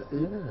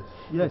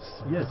 Yes.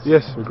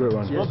 Yes, we go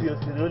around.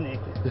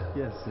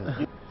 Yes.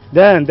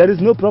 Then there is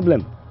no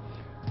problem.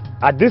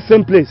 At this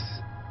same place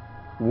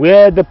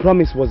where the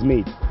promise was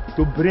made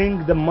to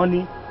bring the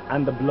money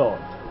and the blood,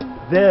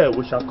 there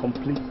we shall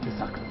complete the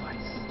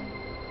sacrifice.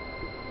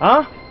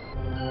 Huh?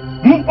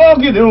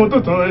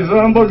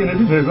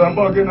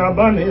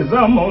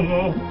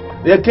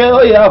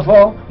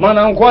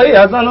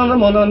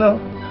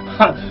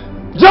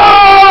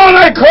 John,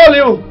 I call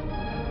you!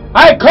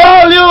 I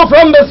call you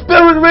from the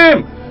spirit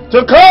realm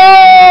to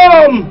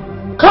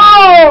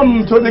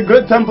come to the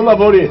great temple of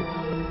Ori.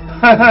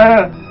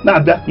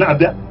 Nada,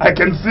 I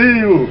can see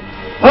you.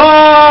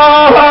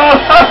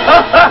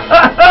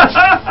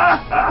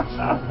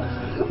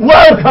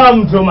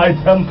 Welcome to my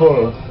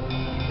temple.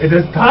 It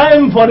is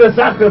time for the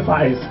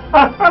sacrifice.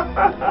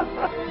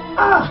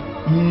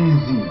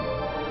 Easy.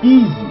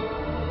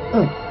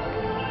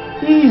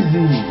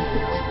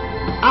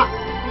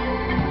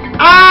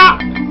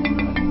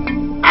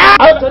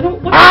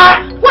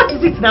 What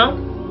is it now?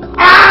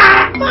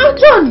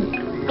 John!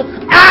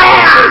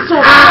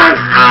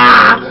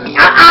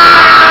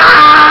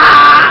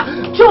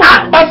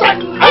 John!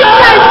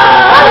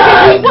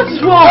 What is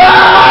wrong?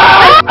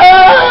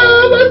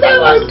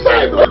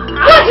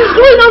 What is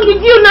going on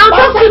with you now?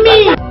 Talk to me!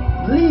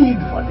 Bleed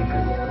for the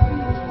great.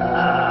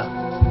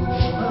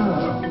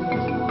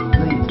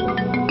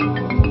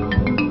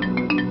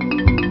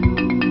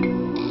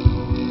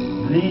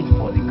 Bleed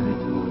for the great.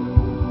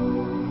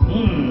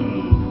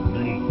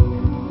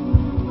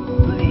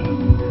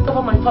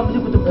 Cover my family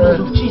with the blood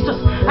of Jesus.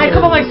 I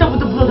cover myself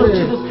with the blood of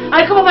Jesus.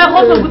 I cover my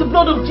husband with the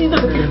blood of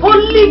Jesus.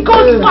 Holy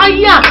Ghost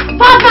fire.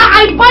 Father,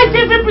 I bind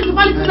every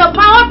principality and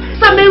power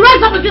that may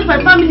rise up against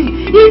my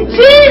family. In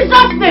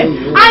Jesus'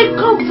 name, I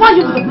cover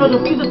you with the blood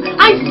of Jesus.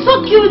 I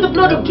soak you in the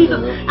blood of Jesus.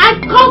 I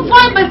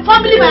cover my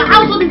family, my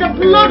household in the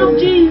blood of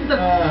Jesus.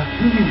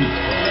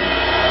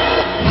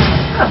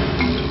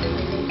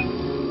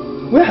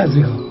 Where has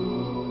he gone?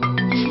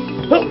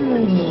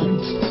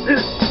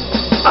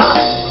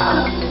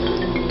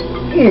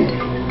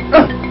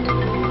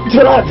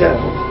 Gerardo.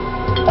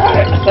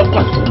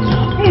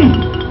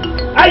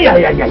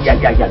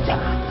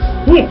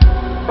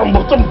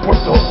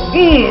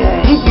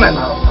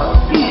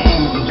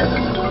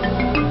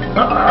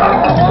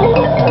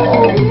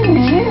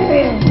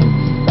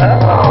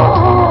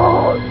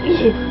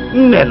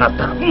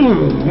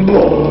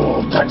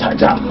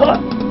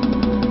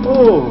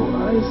 Oh,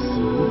 I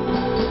see.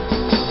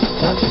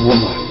 That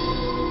woman.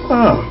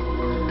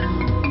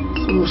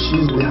 So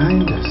she's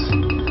behind us.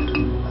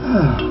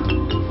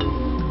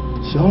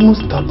 She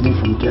almost stopped me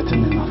from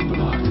getting enough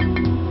blood.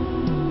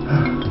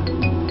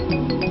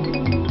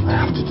 I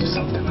have to do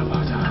something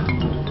about her.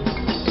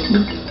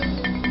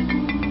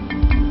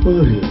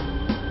 Ori,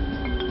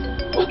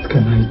 what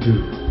can I do?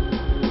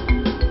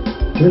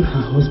 When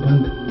her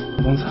husband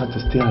wants her to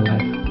stay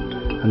alive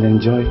and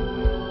enjoy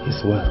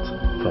his wealth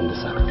from the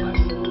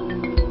sacrifice.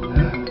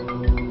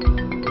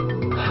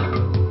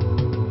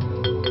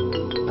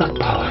 That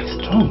power is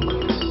strong.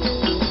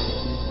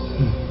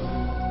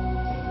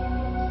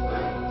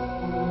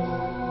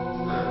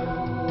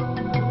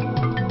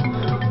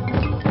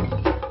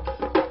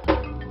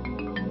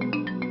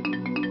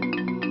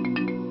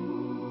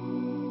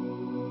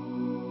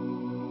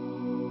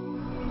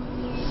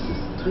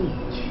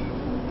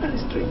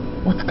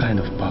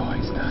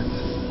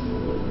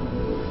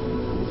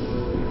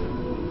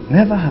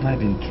 Never have I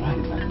been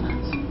tried like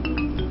that.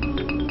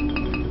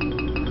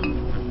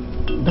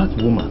 That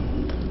woman.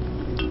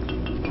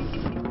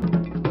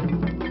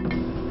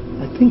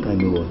 I think I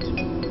know what to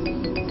do.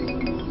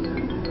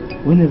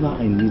 Whenever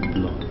I need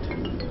blood,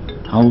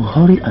 I'll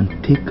hurry and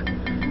take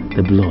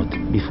the blood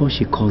before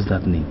she calls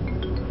that name.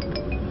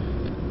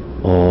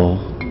 Or...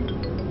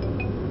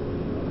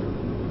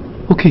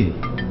 okay,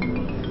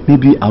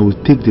 maybe I will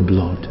take the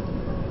blood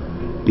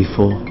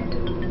before,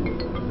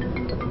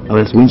 or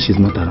else when she's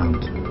not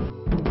around.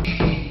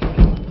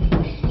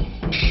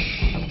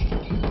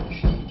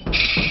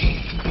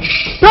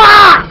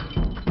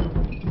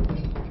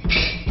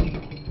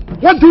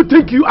 What do you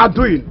think you are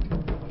doing?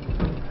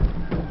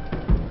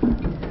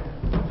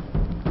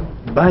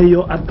 By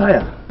your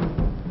attire,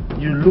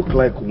 you look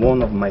like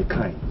one of my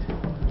kind.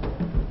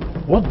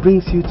 What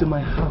brings you to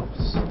my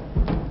house,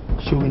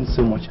 showing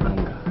so much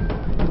anger?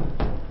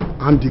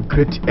 I'm the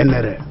great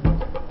NRL.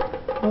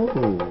 Oh,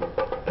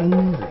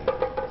 NRL.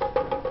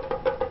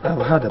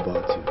 I've heard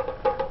about you.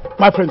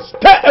 My friend,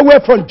 stay away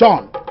from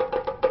John.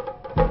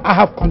 I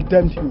have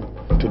condemned him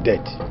to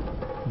death.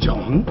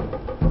 John?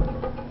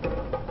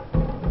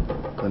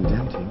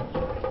 Condemned him?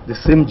 The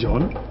same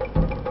John?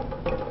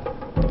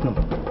 No.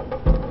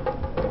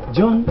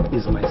 John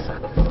is my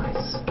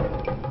sacrifice.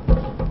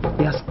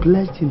 He has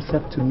pledged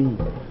himself to me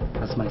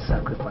as my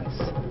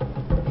sacrifice.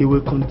 He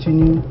will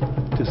continue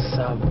to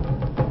serve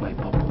my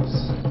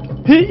purpose.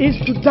 He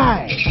is to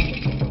die.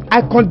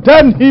 I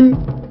condemn him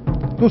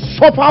to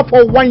suffer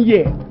for 1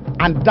 year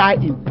and die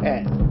in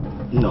pain.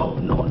 No.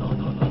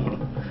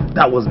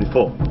 That was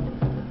before.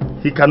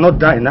 He cannot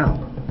die now.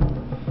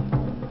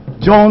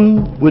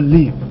 John will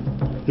live.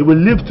 He will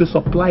live to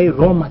supply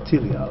raw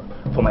material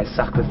for my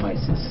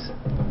sacrifices.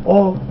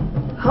 Or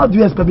how do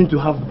you expect me to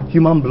have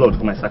human blood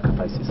for my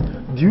sacrifices?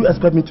 Do you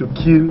expect me to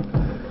kill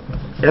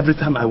every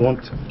time I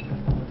want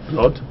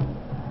blood?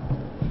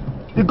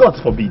 The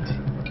gods forbid.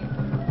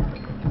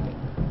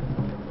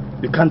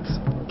 You can't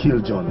kill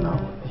John now.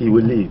 He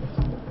will live.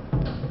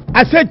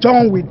 I said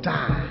John will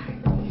die.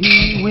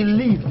 He will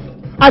live.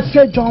 I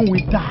said John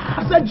will die.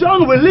 I said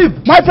John will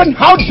live. My friend,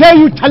 how dare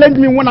you challenge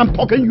me when I'm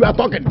talking? You are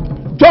talking.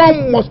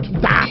 John must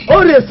die.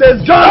 Ori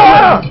says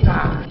John must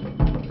die.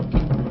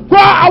 Well,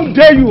 how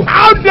dare you?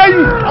 How dare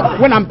you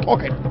when I'm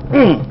talking?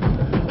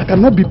 I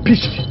cannot be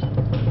pitched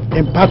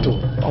in battle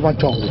over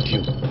John with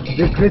you.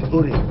 The great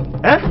Ori.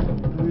 Eh?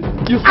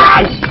 You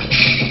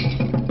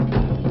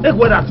take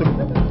what out to me.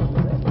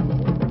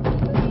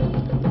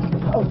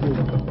 How dare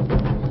you?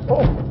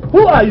 Oh,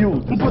 who are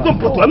you?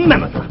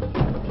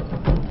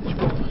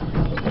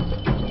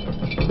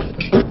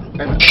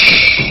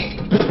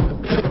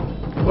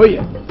 Oh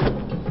yeah.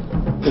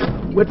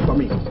 Wait for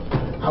me.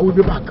 I will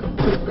be back.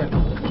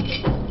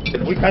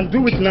 We can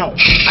do it now.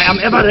 I am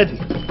ever ready.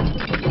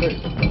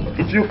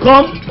 If you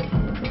come,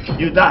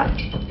 you die.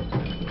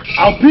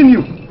 I'll pin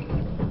you.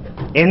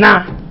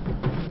 Ena.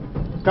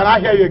 Can I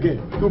hear you again?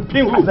 You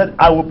pin who? I said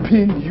I will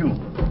pin you.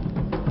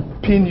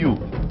 Pin you.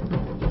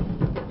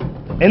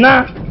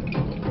 Ena.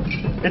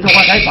 It's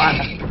what I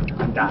back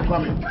and die.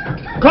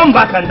 Come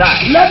back and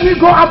die. Let me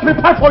go and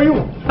prepare for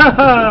you.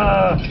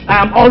 I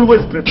am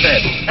always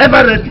prepared.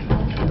 Ever ready.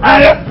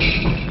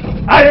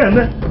 I am.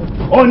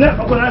 Onye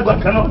akona gba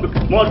kanodo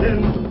mo de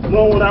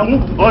mo ramu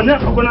onye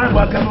akona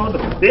gba kanodo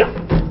dia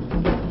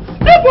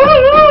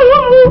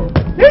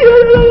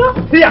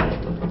dia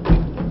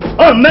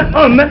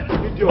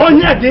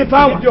onye de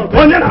fa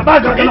onye na ba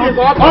ga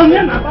kanodo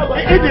onye na ba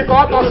e de ko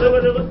to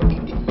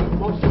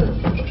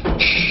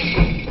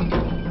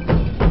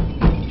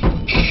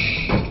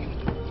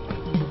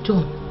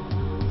John,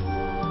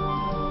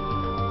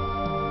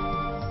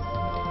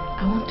 I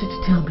want you to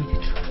tell me the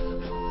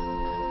truth,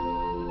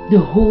 the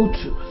whole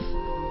truth.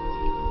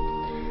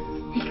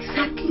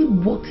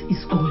 What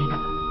is going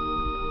on?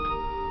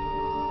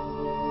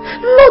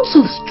 Lots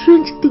of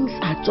strange things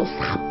are just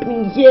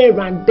happening here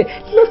and there,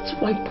 left,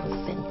 right and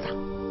center.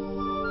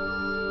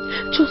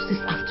 Just this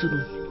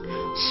afternoon,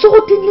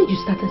 suddenly you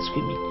started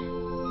screaming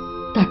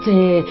that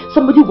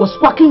somebody was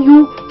quacking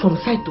you from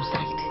side to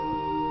side.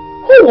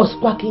 Who was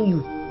quacking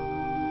you?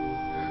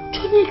 Do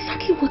you know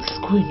exactly what is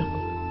going on?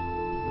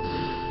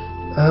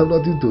 I have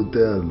nothing to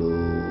tell.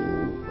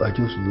 I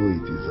just know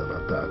it is an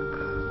attack.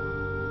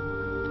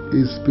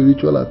 A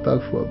spiritual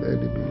attack from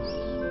enemies.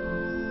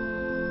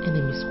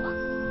 Enemies what?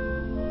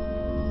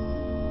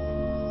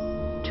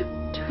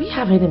 Do we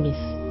have enemies?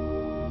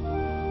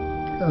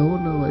 I have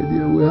no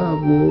idea. We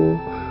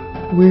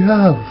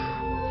have.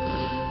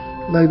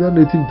 Like that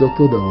native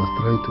doctor that was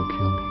trying to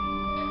kill me.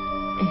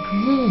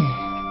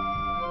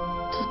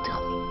 So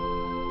tell me,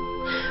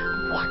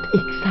 what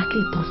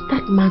exactly does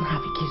that man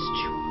have against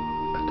you?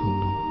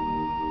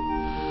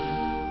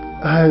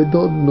 I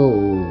don't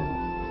know.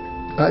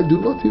 I do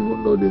not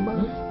even know the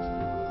man.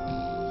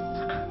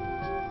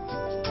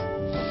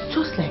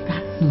 Just like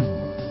that.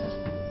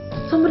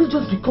 Somebody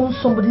just becomes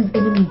somebody's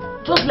enemy.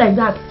 Just like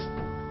that.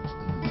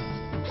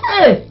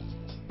 Hey!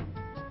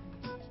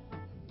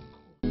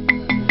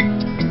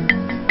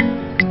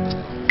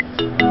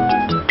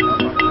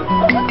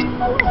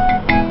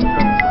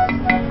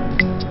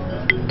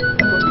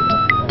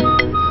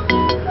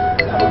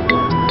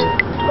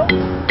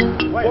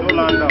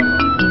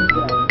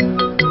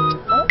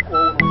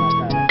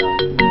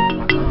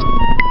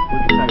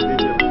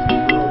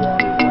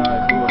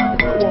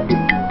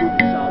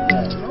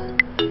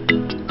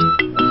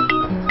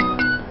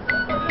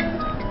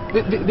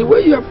 The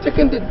way you have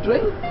taken the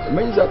drink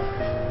means that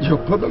your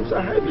problems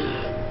are heavy.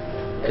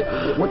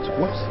 What is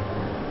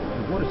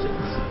it?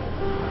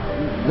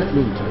 Let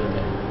me tell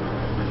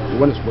you.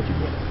 What is what you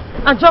want?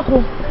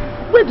 Ajako,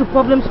 where do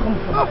problems come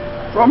from?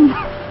 From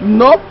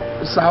north,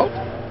 south,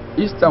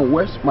 east and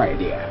west, my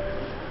dear.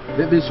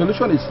 The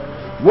solution is,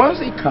 once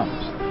it comes,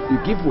 you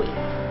give way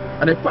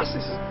and it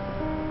passes.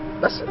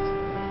 That's it.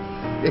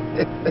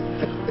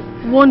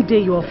 One day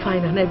you are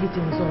fine and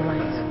everything is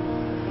alright.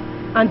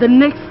 And the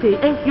next day,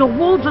 your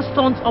world just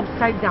turns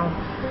upside down.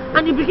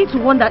 And you begin to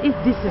wonder if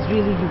this is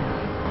really you.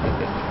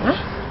 Huh?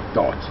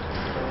 Dot,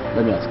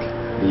 let me ask,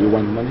 do you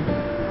want money?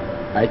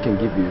 I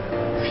can give you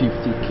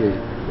 50K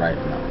right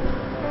now.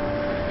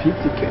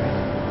 50K.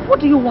 What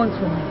do you want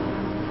from me?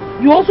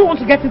 You also want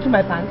to get into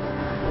my pants?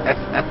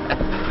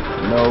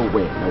 No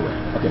way.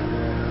 Okay.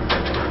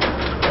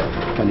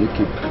 Can you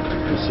keep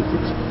your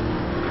secret?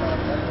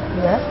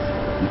 Yes.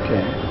 You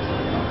can.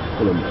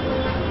 Follow me.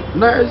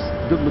 Nice,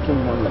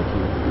 good-looking one like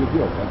you. You'll be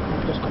okay.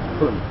 Just come.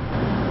 Follow me.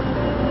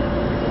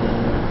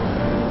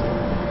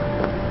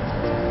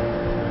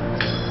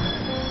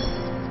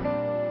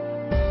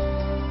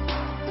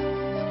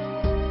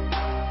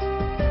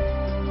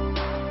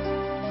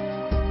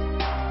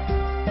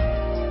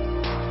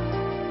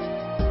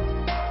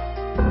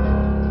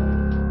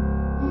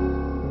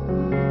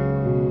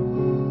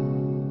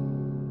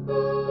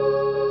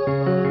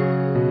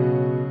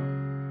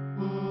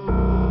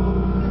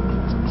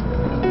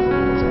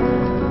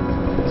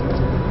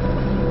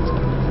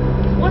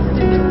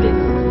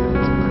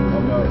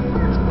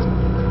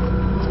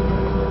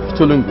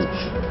 stolen goods.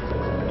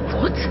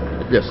 What?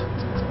 Yes.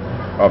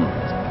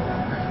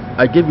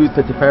 I gave you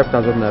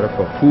 35,000 naira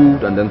for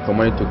food and then for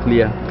money to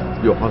clear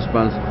your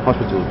husband's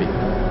hospital bill.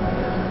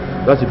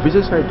 That's the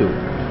business I do.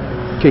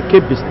 Keke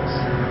business.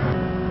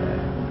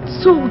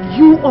 So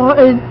you are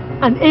an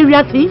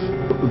area thief?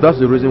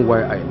 That's the reason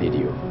why I need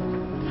you.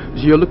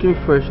 So you're looking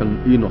fresh and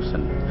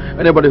innocent.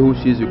 Anybody who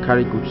sees you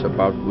carry goods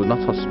about will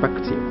not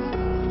suspect you.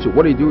 So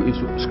what you do is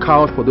you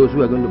scout for those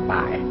who are going to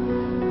buy.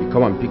 You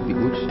come and pick the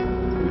goods,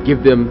 we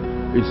give them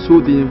a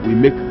soothing, we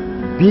make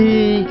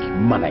big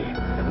money.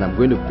 And I'm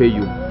going to pay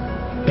you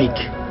big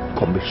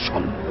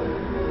commission.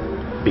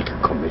 Big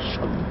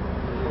commission.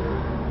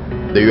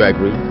 Do you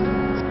agree?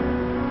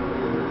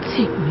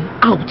 Take me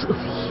out of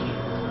here.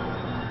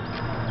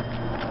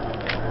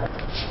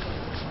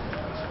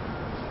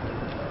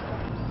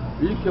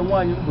 Ike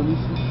nwaanyị mbụ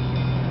n'isi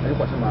anyị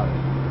kwasị marụ.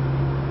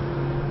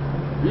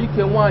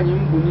 Ike nwaanyị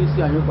mbụ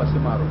n'isi anyị kwasị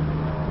marụ.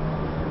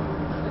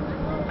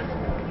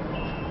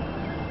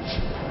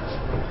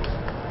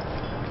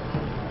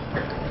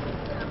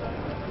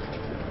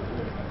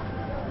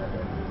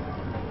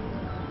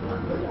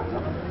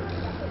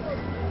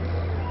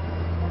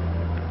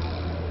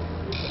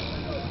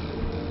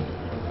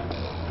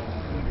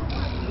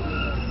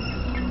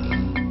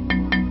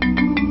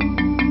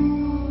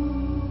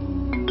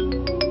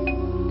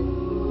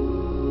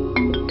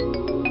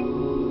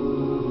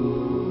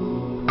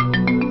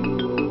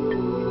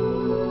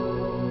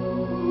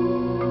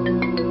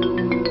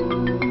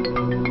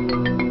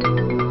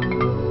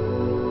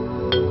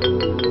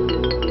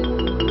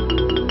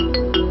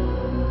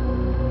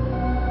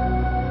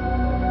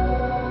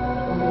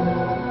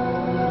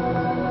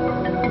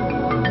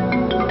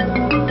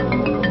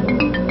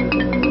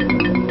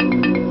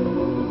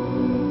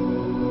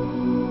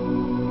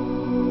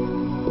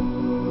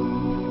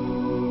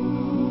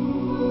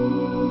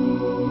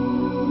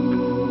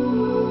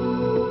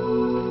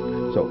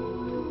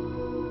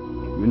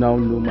 Now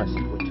know my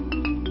secret.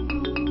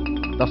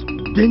 That's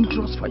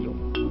dangerous for you.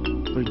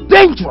 Very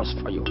dangerous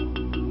for you.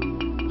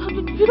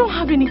 You don't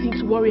have anything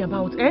to worry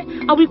about, eh?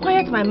 I will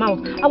quiet my mouth.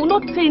 I will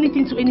not say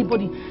anything to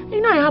anybody. You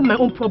know I have my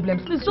own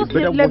problems. Please just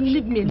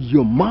leave me.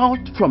 Your mouth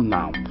from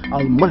now.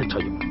 I'll monitor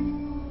you.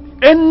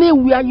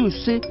 Anywhere you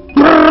say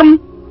 "Brrm,"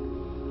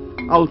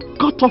 I'll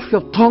cut off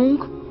your tongue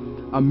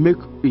and make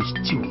a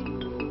stew.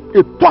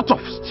 A pot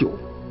of stew.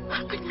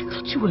 I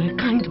thought you were a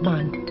kind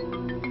man.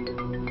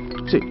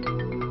 See.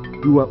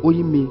 You are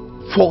owing me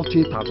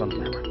 40,000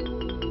 naira.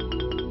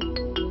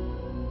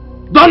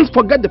 Don't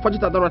forget the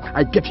 40,000 naira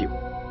I gave you.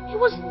 It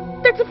was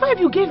 35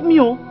 you gave me,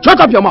 oh. Shut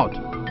up your mouth.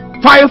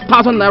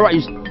 5,000 naira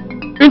is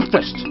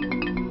interest.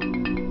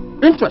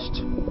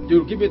 Interest.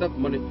 You'll give me that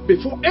money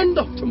before end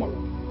of tomorrow.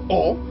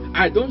 Or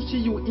I don't see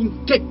you in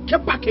Keke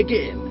back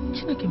again.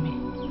 Chineke me.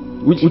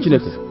 Which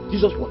Chineke?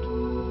 Jesus what?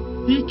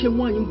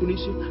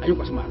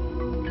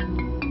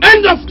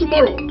 End of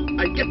tomorrow,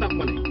 I get that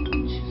money.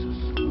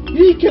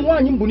 You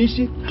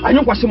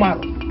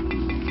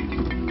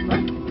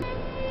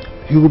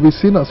will be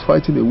seen as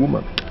fighting a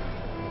woman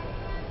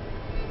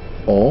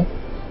or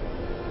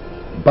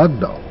back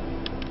down,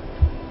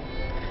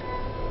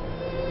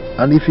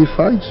 and if he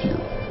fights you,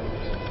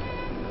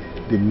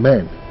 the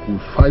men will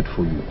fight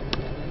for you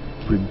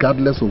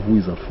regardless of who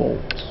is at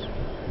fault.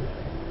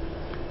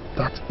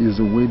 That is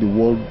the way the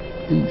world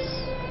is.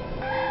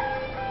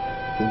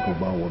 Think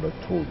about what I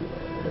told you,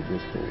 what I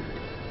just told you.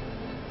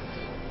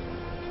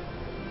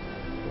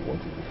 I want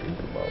you to think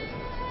about it.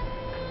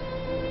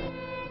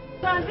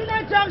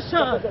 Village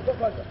Junction.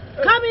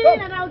 Come in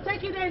and I'll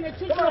take you there in a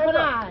twinkle of an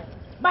eye.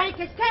 My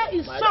Keke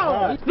is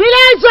sold.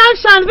 Village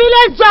Junction,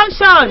 Village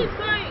Junction.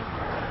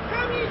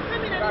 Come in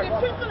and in a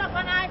twinkle of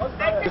an eye.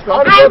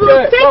 I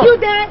will take you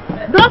there.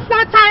 No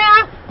flat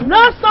tire,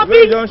 no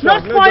stopping, no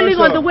spoiling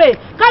on the way.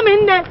 Come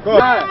in there.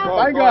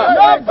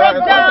 No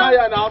breakdown.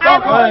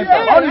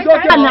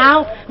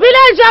 Now,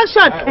 Village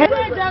Junction.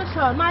 Village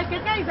Junction. My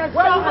Keke is as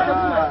strong as a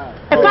woman.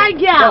 A fine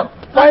girl.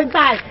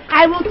 Outside.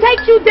 I will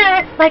take you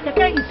there. My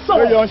Keke is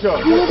sold. You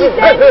will be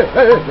there.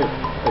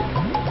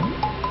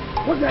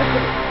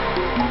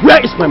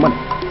 Where is my money?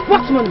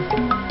 What money?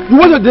 You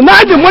want to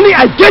deny the money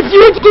I gave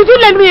you? Did you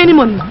lend me any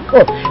money?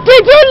 Oh.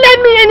 Did you lend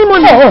me any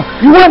money?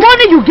 The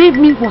money you gave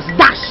me was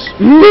dash.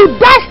 The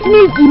dash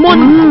means the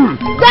money.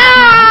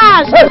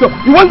 Dash! So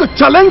you want to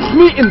challenge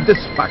me in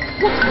this fact?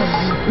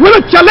 You want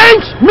to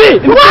challenge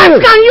me? What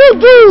can you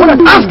do?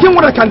 Ask him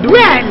what I can do.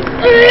 Yes.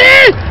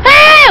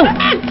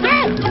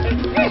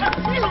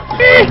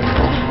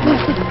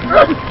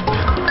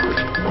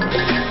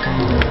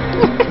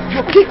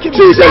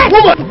 She's a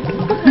woman.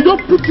 You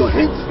don't put your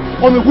hands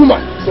on a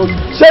woman. So you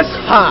chase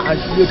her and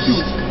she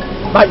refused.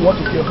 Now you want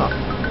to kill her.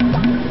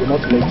 You're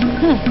not ready.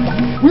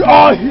 We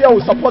all here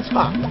will support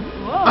her.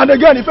 And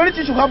again, if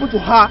anything should happen to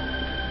her,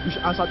 you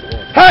should answer to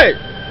us. Hey!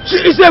 She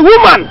is a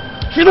woman!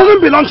 She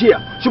doesn't belong here.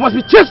 She must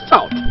be chased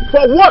out.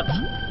 For what?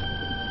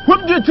 Who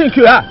do you think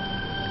you are?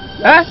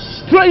 Eh?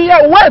 Throwing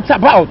your words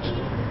about.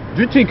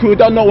 Do you think you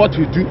don't know what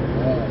you do?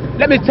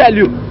 Let me tell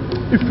you,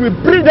 if we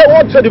bring the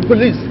word to the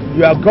police,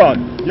 you are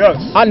gone. Yes.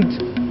 And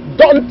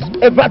don't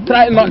ever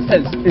try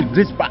nonsense in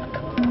this park.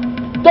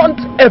 Don't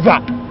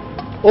ever.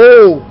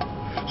 Oh,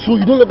 so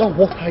you don't let that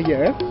water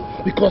here?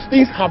 Because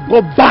things have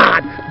got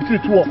bad between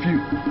the two of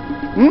you.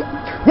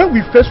 When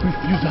we first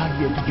refused her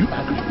here, did you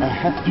agree?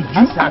 Did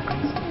you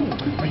agree?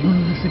 Are you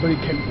listen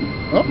very carefully?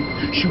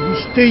 She will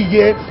stay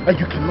here and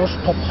you cannot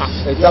stop her.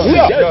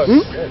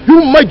 You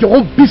mind your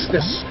own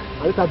business.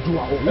 Let her do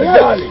her own.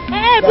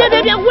 Hey,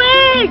 baby,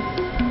 wait!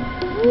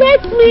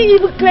 Let me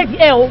even clear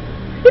the air.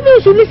 Maybe you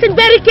should listen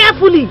very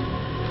carefully.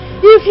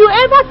 If you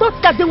ever thought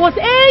that there was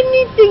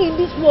anything in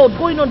this world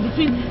going on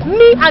between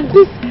me and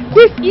this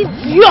idiot.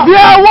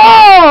 There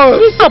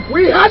was! Stop.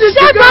 We had it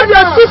Shut up,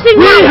 together! you sleeping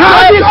We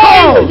had it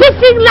all!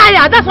 Sleeping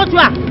liar, that's what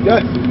you are.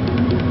 Yes.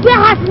 There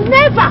has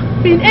never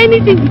been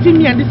anything between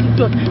me and this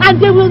idiot,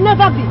 and there will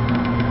never be.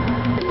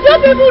 You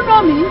people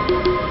know me.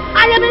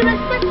 I am a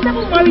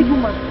respectable married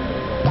woman.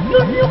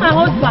 You knew my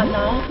husband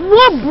now.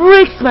 What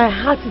breaks my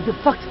heart is the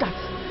fact that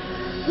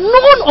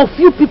none of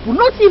you people,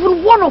 not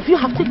even one of you,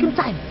 have taken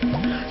time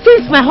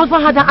since my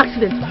husband had that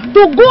accident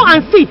to go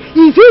and see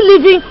is he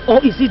living or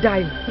is he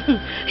dying.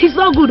 It's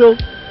not good though.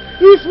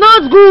 It's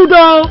not good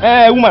though.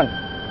 Hey woman,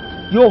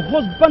 your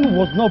husband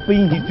was not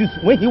paying his dues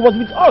when he was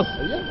with us.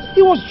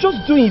 He was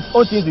just doing his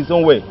own things his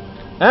own way.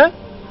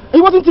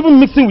 He wasn't even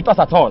mixing with us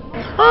at all.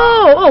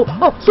 Oh,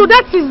 so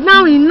that is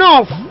now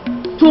enough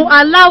to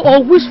allow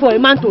or wish for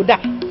a man to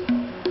die.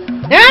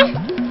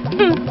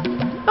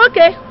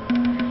 Okay,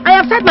 I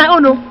have said my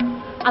own.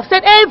 I've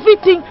said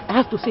everything I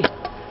have to say.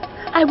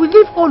 I will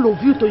leave all of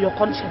you to your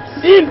conscience.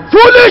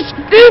 Foolish,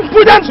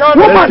 impudent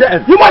woman!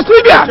 You must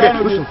leave here!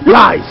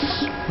 Lies!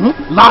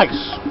 Lies!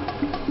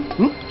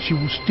 She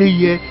will stay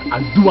here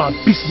and do her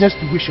business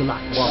the way she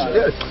likes.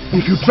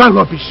 If you try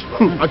rubbish,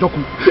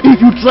 Ajoku,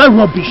 if you try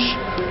rubbish,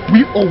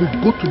 we all will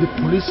go to the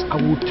police and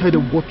will tell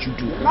them what you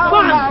do.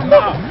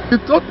 You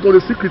thought it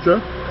was a secret, huh?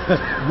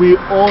 We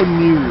all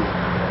knew.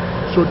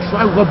 So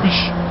try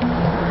rubbish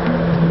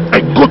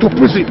and go to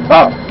prison.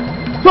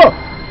 So,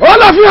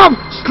 all of you have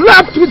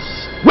slept with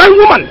one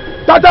woman.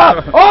 Tata,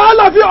 all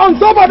of you on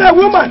top of a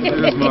woman.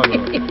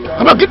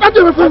 I'm going to get out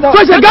of my phone.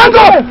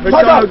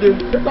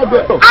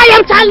 I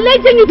am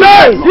challenging you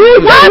today.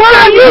 What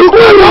can you do?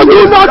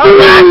 You want to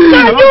try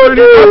me?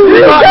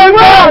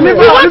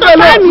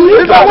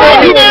 Try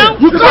me now.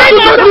 You can't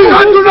do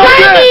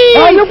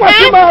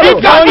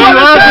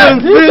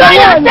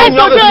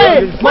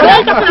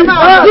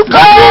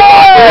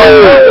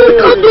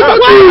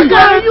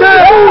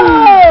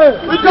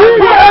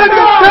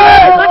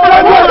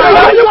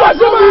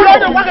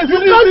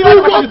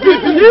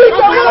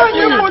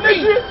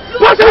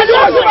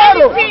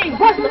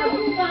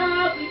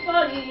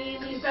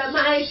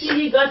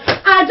Mighty God,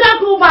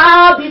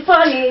 Ajakuba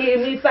before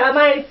him is a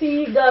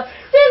mighty God.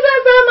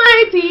 Jesus a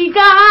mighty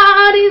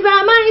God, is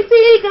a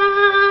mighty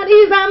God,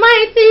 is a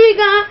mighty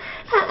God.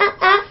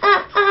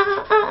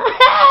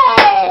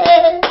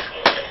 Hey!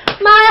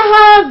 My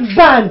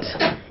husband,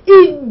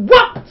 it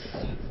worked.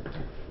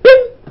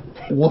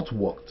 What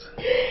worked?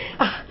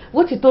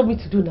 What he told me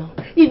to do now,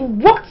 it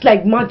worked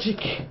like magic.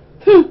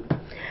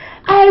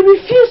 I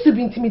refused to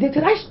be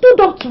intimidated. I stood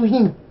up to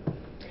him.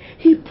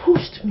 He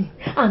pushed me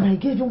and I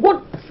gave him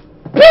one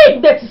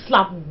big dirty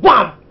slap,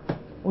 wham,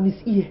 on his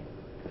ear.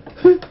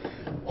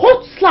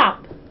 Hot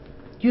slap.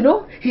 You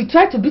know, he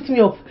tried to beat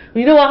me up.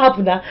 You know what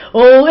happened now?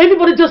 Oh,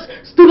 everybody just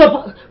stood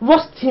up,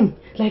 roasted him.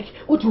 Like,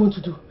 what do you want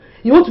to do?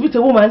 You want to beat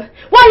a woman?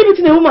 Why are you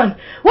beating a woman?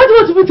 Why do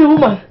you want to beat a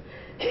woman?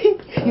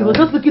 He was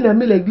just looking at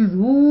me like this.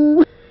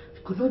 Ooh.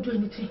 He could not do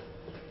anything.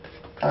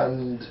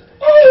 And?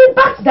 He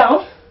backed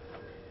down.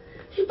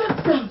 He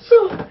backed down.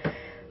 So,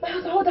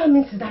 all that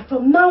means is that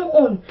from now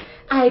on,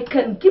 I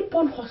can keep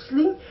on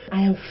hustling.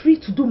 I am free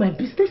to do my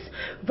business,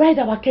 ride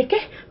our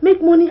keke,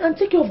 make money and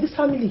take care of this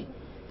family.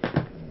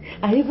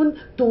 I even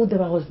told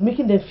them I was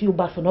making them feel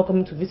bad for not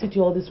coming to visit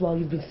you all this while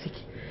you've been sick.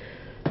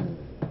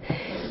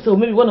 So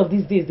maybe one of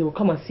these days they will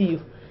come and see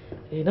you.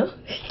 You know?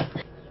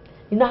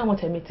 You know how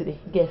much I made today?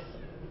 Guess.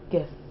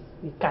 Guess.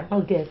 You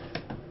cannot guess.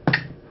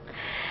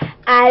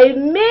 I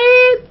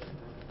made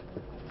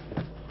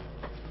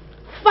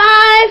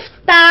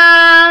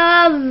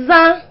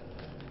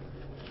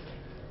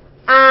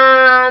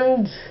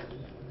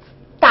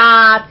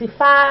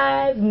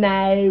 5,035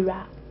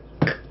 naira.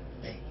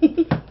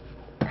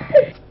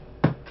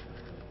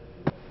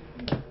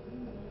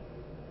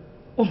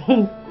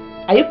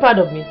 Are you proud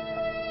of me?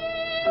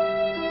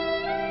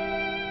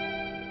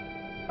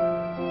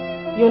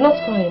 You're not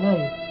crying, are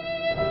you?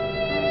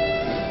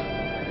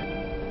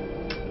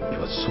 You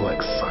are so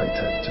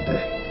excited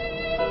today.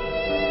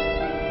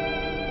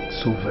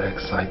 So very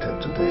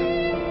excited today.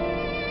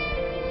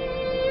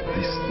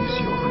 This is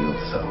your real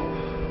self.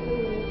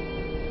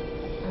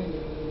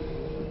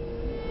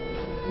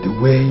 The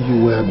way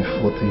you were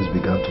before things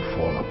began to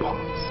fall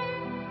apart.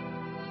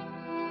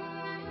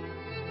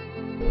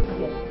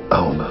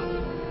 Aona,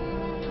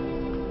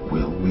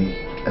 will we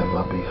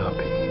ever be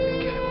happy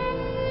again?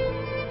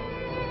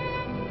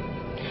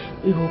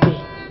 We will be.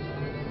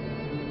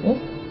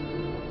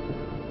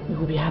 We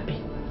will be happy.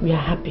 We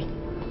are happy.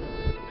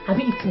 Have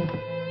you eaten?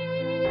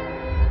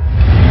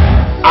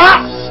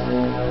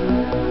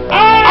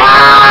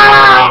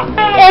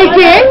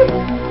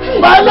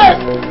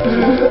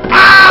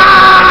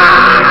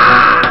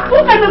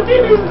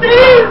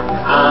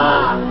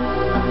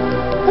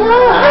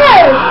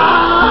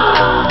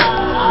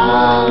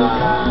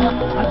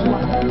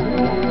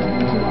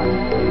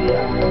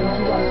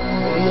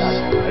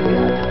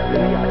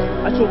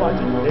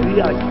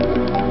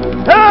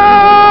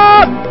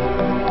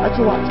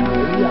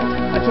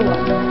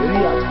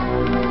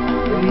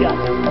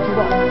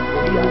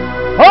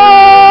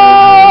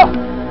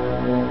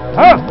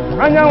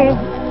 Anyanwụ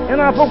ị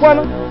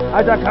na-afụkwanụ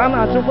aja ka a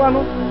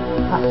na-achụkwanụ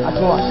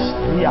achụ aja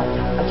rie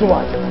aja achụ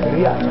aja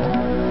rie aja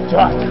chụọ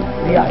aja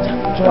rie aja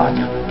chụọ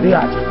aja rie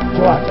aja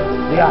chụọ aja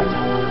rie aja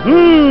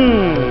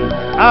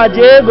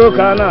aja ego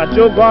ka a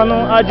na-achụkwanụ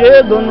aja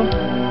ego nụ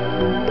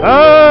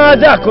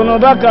aja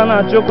akụnụba ka a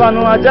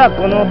na-achụkwanụ aja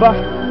akụnụba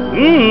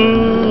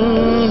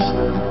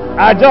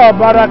aja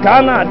ọbara ka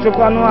a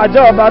na-achụkwanụ aja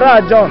ọbara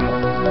John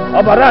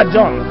ọbara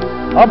John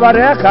ọbara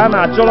ya ka a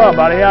na-achụrụ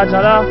ọbara ya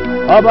chara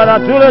ọbara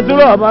tụrụ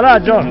tụrụ ọbara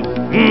John.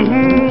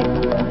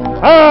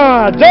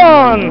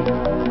 John,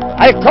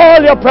 I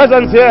call your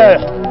presence here.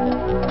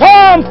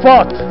 Come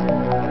forth.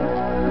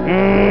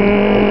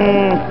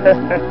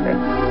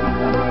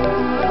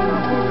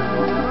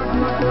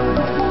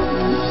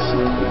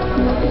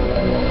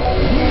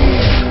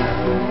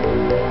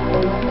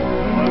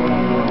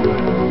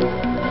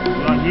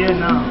 You are here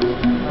now.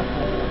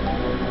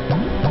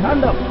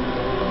 Stand up.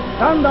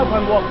 Stand up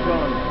and walk,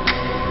 John.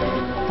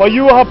 For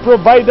you have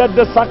provided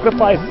the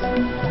sacrifice.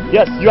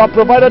 Yes, you have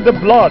provided the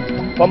blood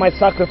for my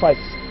sacrifice.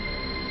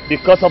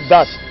 Because of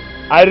that,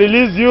 I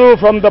release you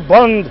from the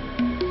bond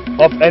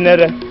of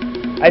Enere.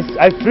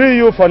 I free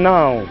you for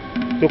now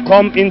to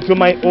come into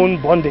my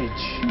own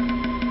bondage.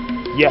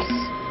 Yes,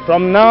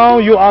 from now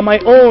you are my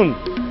own.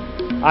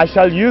 I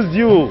shall use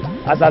you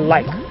as I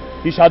like.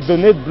 You shall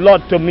donate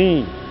blood to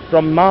me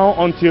from now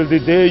until the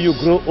day you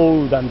grow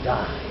old and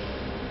die.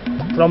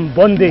 From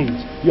bondage,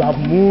 you have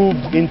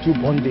moved into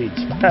bondage.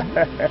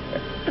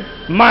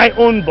 My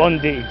own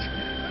bondage.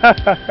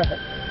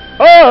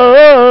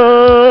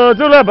 Oh,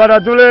 Dule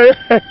Baradule.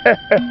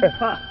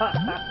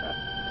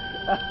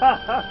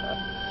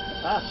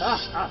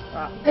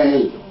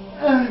 Hey,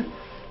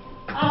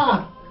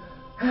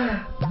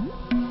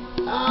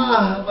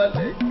 but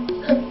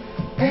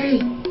hey,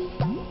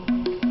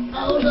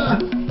 hold on.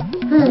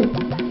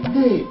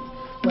 Hey,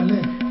 my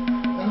leg,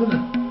 hold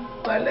on,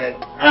 my leg.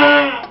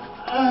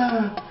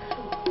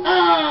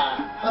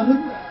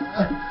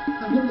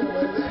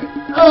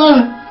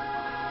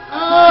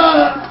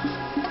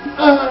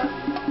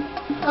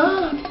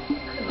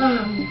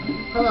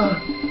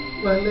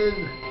 My leg.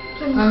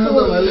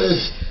 My leg.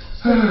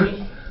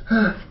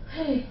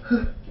 Hey.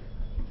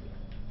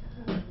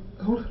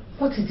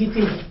 What is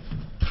it?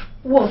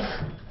 What?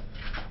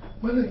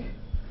 My leg.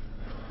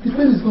 The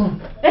pain is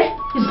gone. Eh?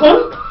 It's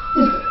gone?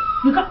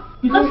 You can't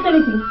feel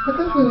anything? I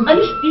can't feel anything. And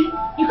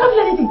you can't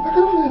feel anything? I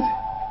can't feel anything.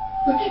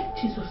 Hey,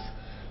 Jesus.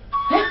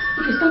 Eh?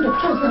 Okay, stand up.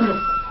 Try and stand up.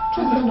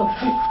 Try and stand up.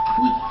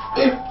 Wait.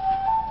 Hey.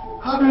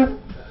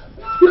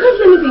 You can't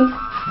feel anything?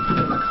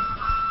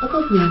 I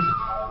can't feel anything.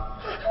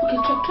 Okay,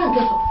 try and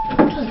get up.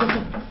 Try and get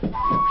up.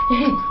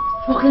 Hey,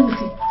 walk, let me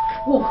see.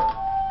 Walk.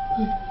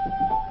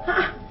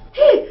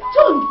 Hey,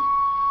 John!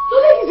 Your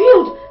leg is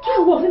healed. Try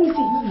and walk, let me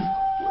see.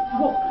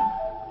 Walk.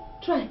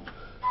 Try.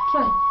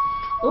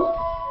 Oh,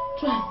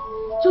 try.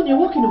 John, you're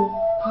walking, oh.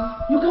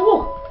 You can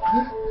walk.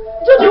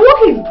 John, you're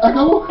walking. I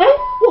can walk. Eh?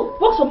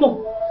 Walk some more.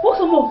 Walk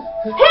some more.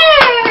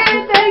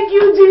 Hey, thank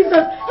you,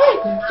 Jesus. Hey,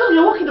 John,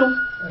 you're walking, oh.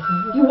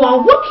 You are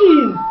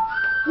walking.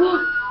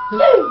 Walk.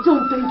 Hey,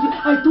 John, thank you.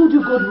 I told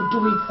you God would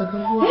do it. I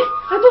can walk. Eh?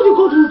 I told you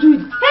God would do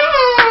it.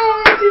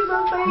 Hey,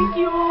 Jesus, thank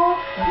you.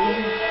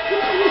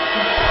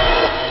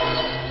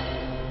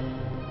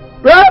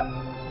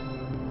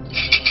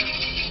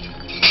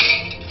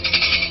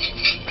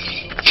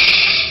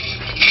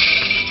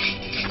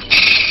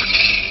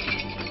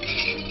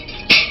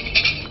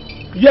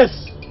 Yes.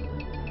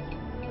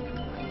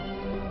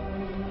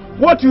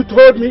 What you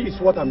told me is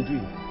what I'm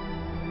doing.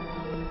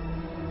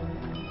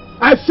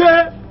 I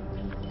say,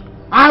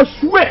 I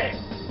swear,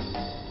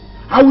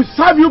 I will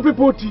serve you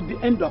people till the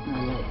end of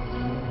my life.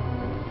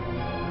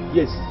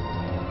 Yes.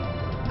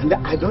 And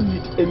I don't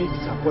need any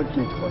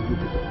disappointment from you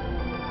people.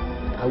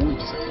 I won't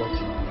disappoint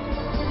you.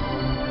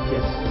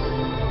 Yes.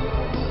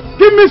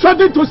 Give me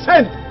something to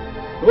send.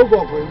 No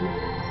go for you.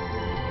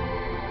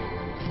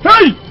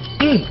 Hey!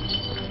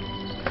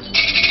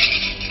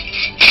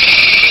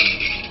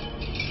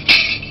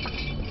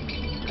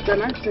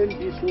 Can I send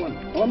this one?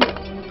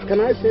 Can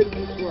I send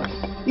this one?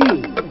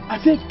 I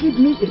said, give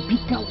me a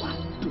bigger one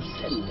to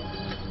send.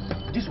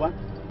 This one?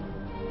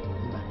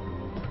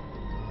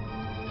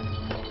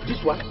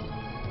 This one?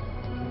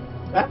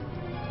 Huh?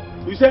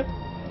 You said?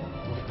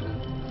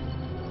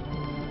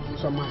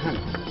 It's on my hand.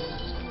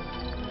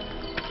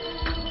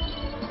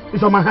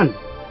 It's on my hand.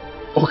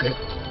 Okay.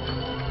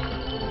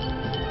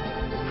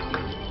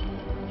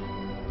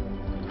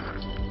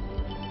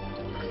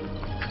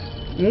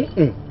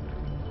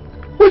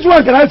 Which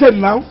one can I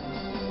send now?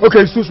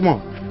 Okay, it's too small.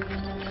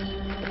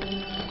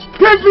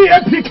 Give me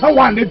a bigger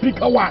one, a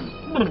bigger one.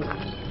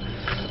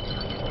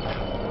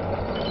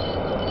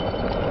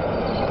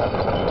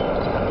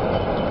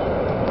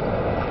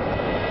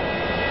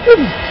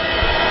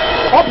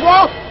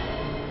 Upward,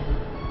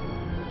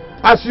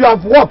 as you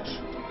have walked,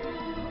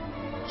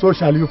 so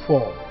shall you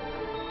fall.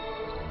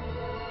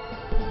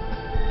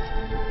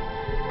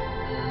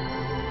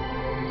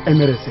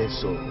 Emere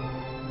says so.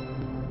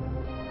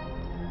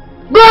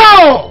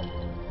 Go!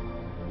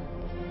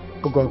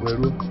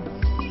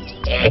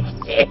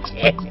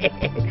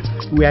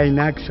 We are in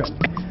action.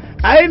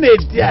 I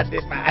need to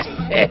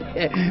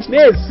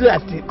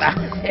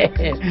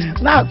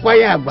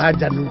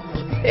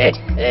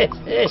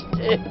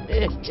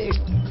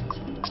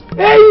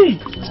Hey!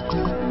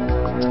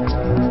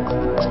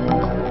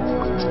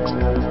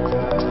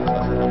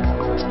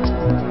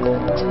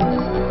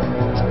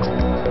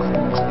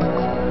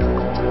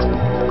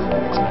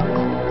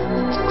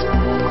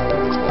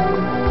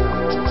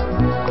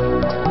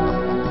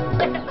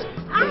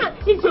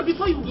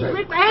 Before you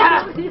break my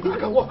head. I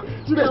can walk.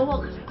 You can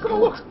walk. Come on,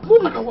 walk.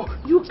 Move it. I can walk.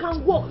 You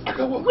can walk. I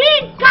can walk.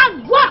 We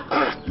can walk.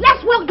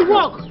 Let's walk the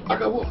walk. I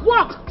can walk.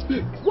 Walk.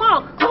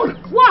 Walk.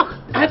 Walk.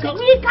 I can.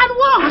 We can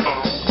walk.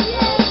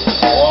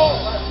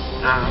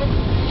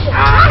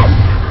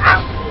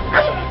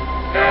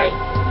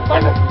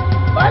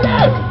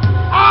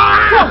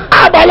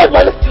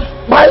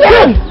 My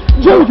leg.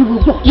 John, you will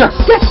walk. Yes.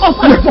 Get up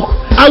and walk.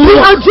 I will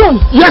walk. John.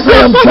 Yes,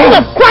 I am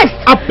John. of Christ.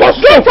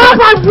 Apostle. Get up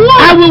and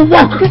walk. I will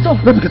walk. Get up.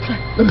 Let me get up.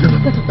 Let me get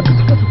up.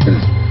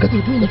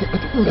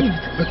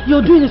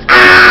 You're doing it.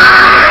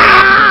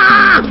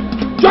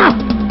 John.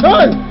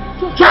 Hey.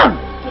 John.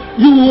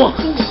 You will walk.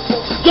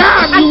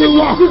 John, you will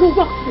walk. You will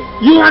walk.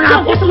 You are an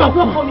apostle of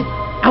God.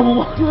 I will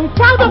walk. You are a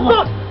child of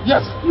God.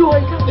 Yes. You are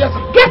a child. Yes.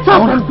 Get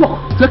up and walk.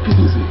 Take it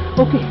easy.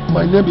 Okay.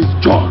 My name is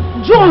John.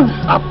 John.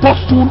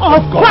 Apostle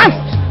of God. Christ.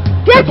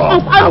 Get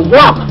up and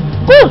walk.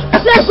 Good.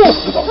 Let's go.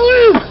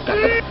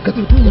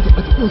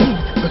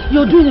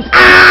 You're doing it.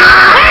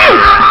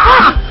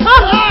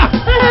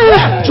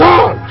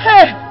 John.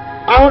 Hey.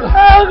 I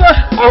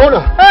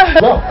wanna.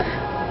 Well,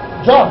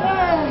 John.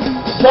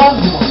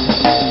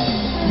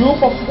 You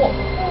must walk.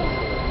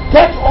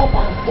 Get up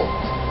and walk.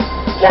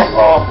 Get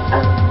up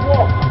and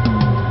walk.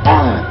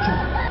 John.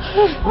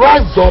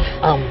 Rise up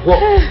and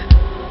walk.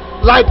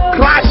 Like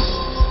Christ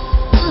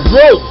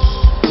rose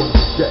from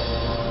the dead.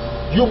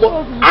 You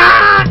must.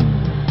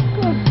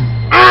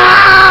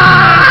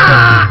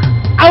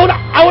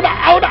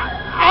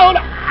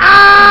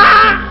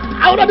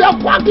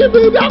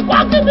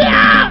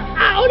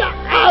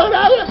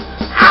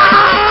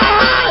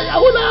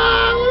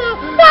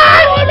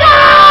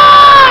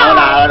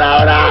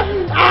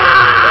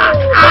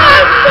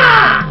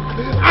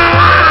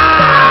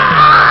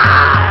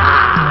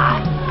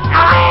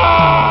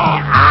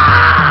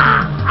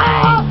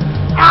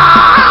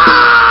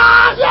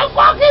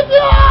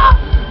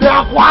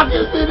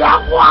 They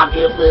are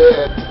quacking me.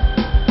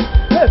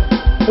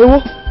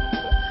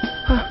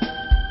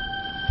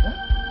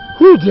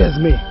 Who dares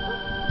me?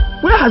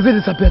 Where has it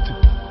disappeared to?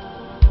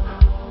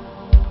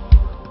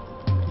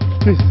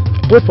 Please,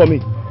 wait for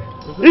me.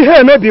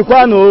 Ihe maybe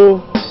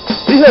kwano.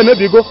 Ihe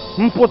maybe go.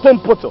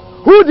 Mpoto.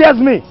 Who dares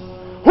me?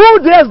 Who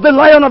dares the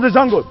lion of the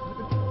jungle?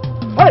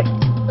 Hey!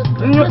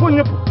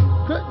 Nyepu.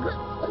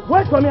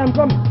 Wait for me, I'm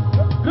coming.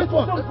 Great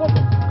one.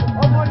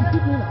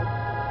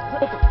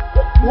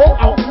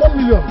 1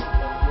 million.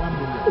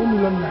 1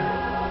 million naira.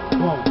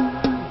 Wow.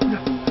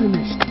 You're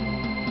finished.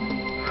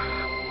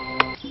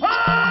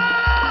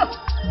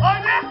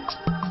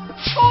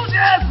 Who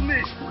dares me?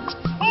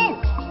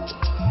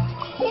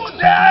 Who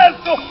dares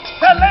to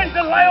challenge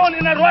the lion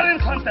in a roaring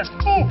contest?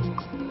 Who?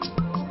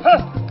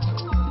 Huh?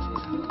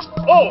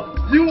 Oh,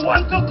 you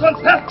want to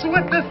contest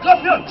with the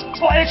scorpion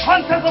for a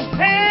contest of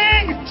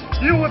king?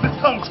 You will be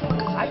stung.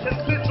 I can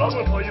see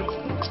trouble for you.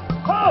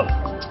 Oh!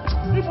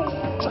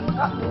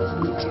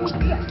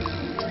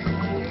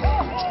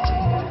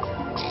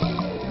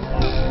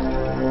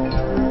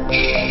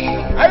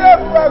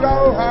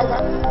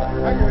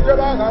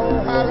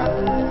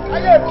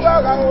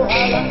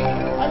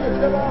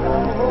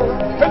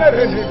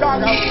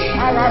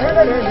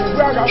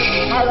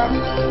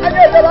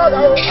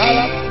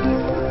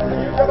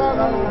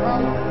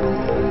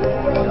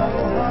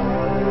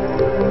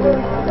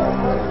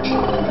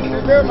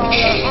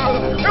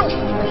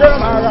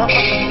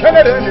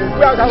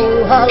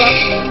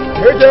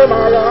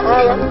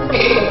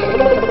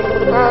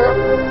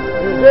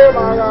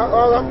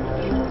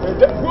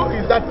 Who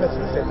is that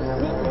person?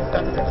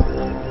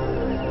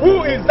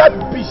 Who is that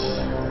beast?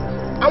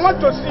 I want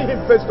to see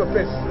him face to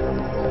face.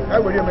 I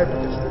will make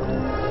this.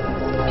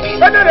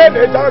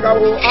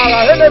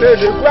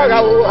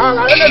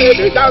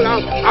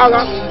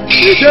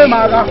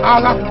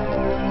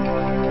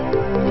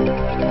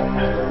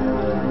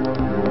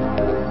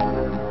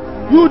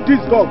 You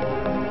this dog.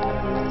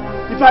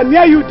 If I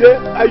near you there,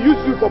 I use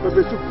you for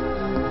pepper soup.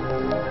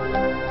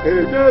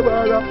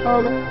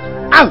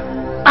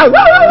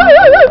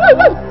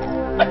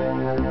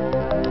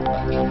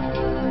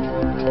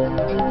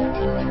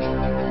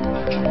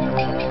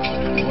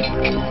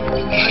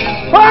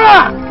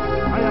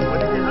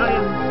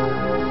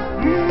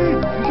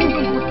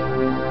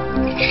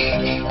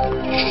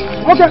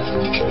 Okay.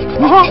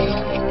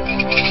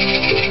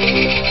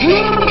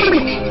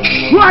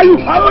 Who are you?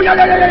 Oh,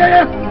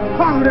 yeah.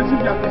 Come,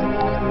 receive your thing.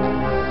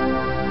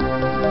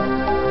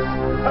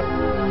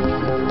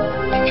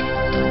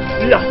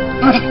 Yeah.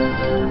 Hey,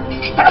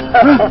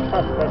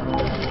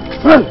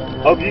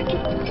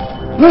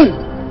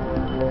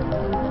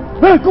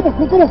 come on.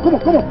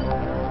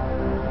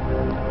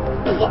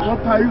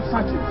 What are you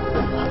searching?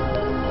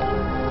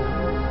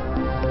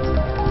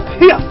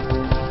 Here.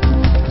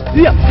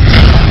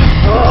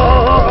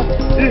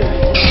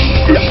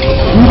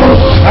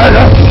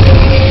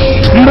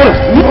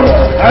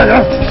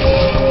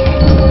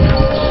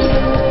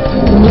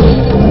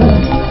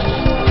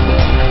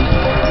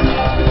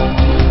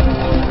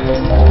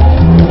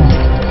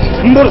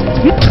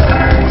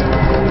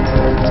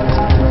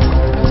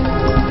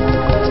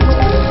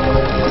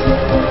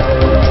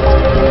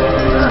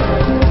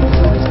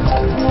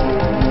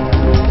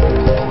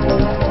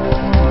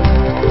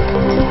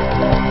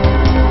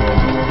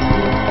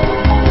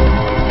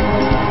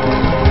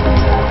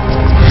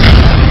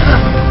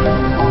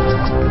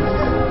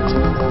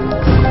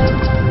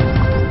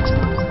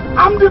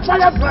 I'm the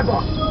fire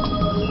dragon.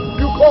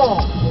 You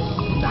come.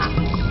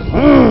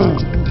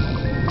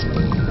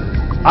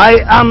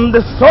 I am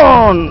the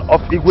son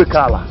of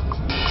Igwekala.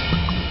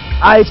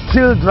 I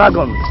kill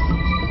dragons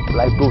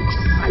like goats.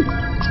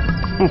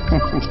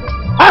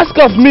 Ask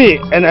of me,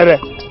 Enere.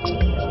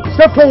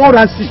 Step forward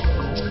and see.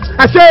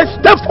 I say,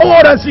 step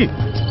forward and see.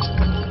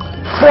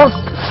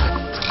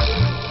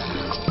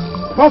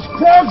 First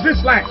cross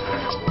this line.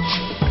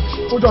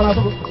 Hold on,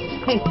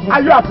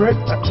 are you afraid?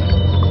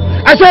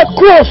 I said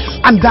cross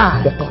and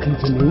die. You're talking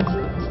to me?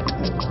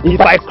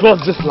 If I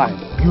cross this line,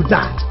 you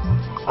die.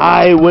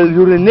 I will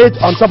urinate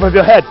on top of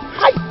your head.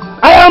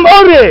 I am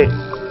Ori,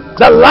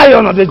 the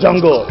lion of the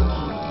jungle.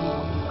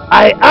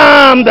 I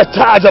am the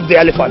Taj of the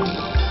elephant.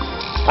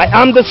 I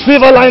am the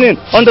silver lining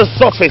on the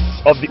surface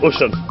of the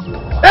ocean.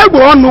 Ego,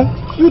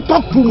 you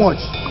talk too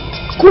much.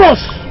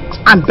 Cross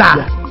and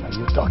die. Are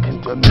you talking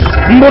to me? I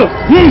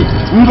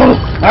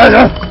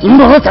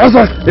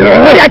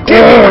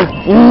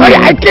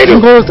killed you.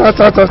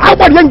 How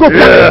about you go?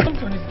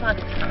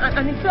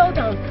 And he fell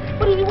down.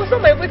 But it was not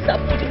my weight that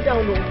pulled him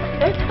down.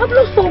 I've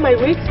lost all my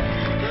weight.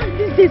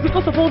 These days,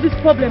 because of all these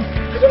problems,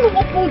 I don't know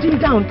what pulled him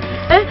down.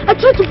 I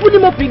tried to pull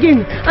him up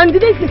again, and the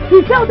next thing,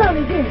 he fell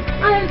down again.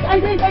 I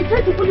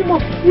tried to pull him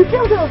up. He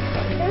fell down.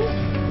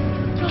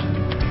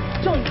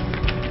 John,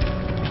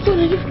 are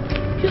you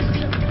just...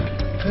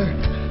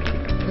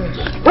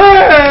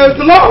 Praise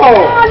the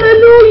Lord!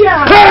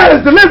 Hallelujah! Praise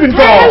the living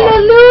God!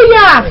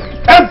 Hallelujah!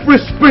 Every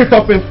spirit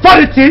of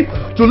infirmity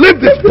to leave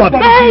this body.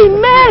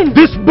 Amen!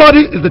 This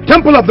body is the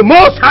temple of the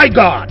Most High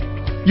God.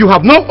 You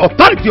have no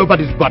authority over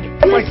this body.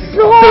 Yes,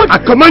 Lord!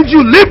 I command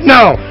you, live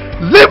now!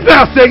 Live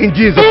now, say in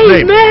Jesus'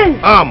 name. Amen!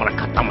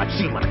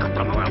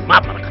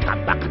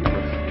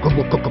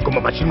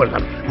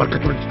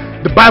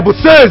 The Bible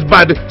says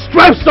by the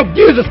stripes of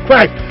Jesus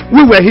Christ,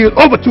 we were healed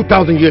over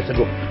 2,000 years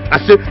ago. I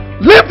said,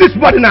 leave this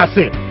body now,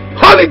 say,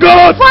 Holy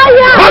Ghost!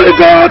 Fire! Holy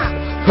Ghost!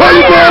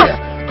 Holy Ghost!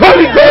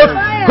 Holy Ghost!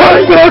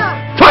 Holy Ghost!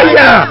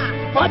 Fire!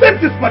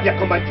 Leave this body, I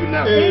command you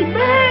now.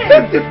 Amen!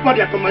 Leave this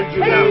body, I command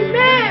you now.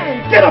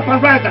 Amen! Get up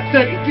and rise, I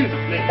said, in Jesus'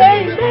 name.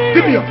 Amen!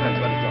 Give me your hands,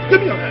 brother John. Give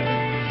me your hands.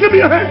 Give me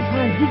your hands.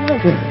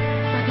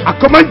 I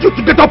command you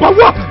to get up and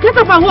walk. Get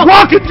up and walk.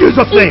 Walk in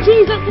Jesus' name.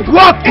 Jesus'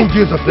 Walk in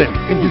Jesus' name.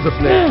 In Jesus'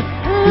 name.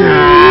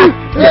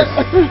 Yes.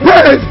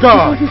 Praise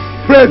God.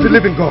 Praise the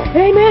living God.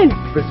 Amen.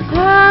 Praise the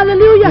God.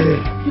 Hallelujah.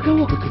 Yeah. You can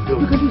walk. You can do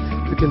it.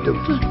 You can do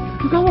it.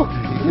 You can walk.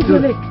 Move your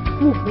leg.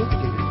 Move.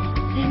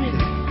 Amen.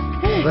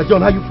 Brother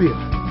John, how you feel?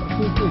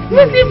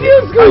 Yes, it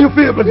feels good. How you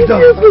feel, Brother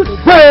John? It feels good.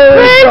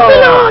 Praise the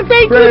God. Lord.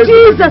 Thank Praise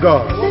you, Jesus. The living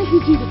God. Thank you,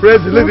 Jesus.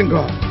 Praise the living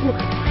God.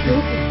 You're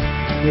walking.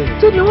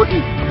 John, you're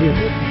walking.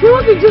 You're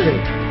walking, John.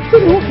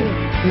 John, you're walking.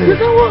 You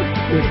can walk.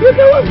 You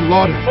can walk. The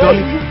Lord has done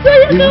it.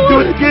 He will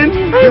do it again.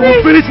 He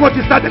will Amen. finish what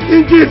he started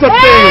in Jesus'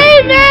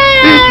 name.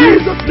 Amen. In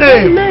Jesus'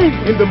 name. Amen.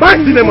 In the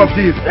mighty name of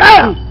Jesus.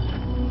 Yeah.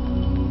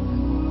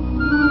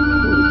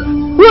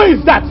 Who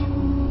is that?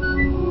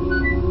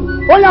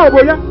 Oya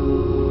Oboya.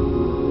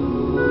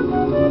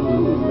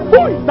 Who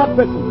is that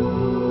person?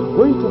 We're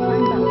going to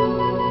find out.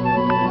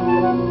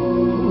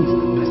 Who is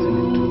the person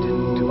intruded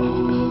into our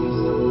house?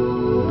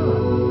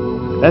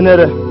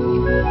 Enere, you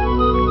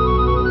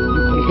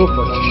can go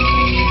for that.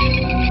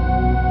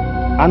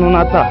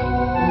 Anunata,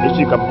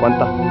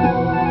 Eshikampanta.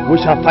 We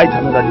shall fight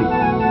another day.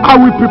 I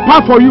will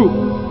prepare for you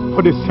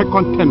for the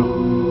second tenor.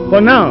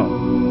 For now,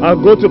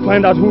 I'll go to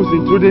find out who's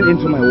intruding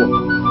into my work.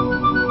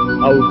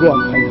 I will go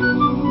and find out.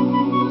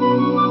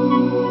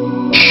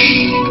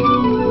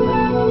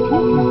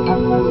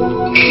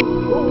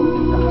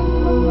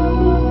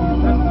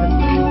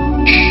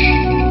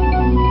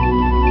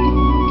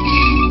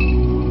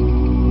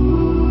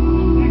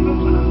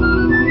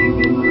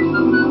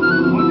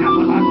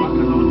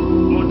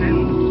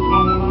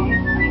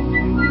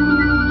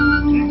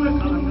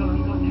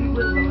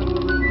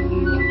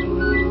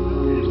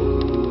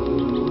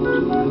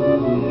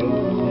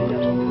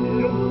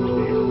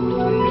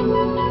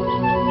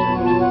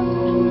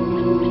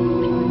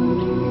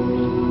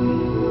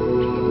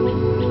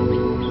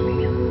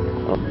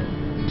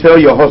 Tell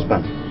your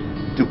husband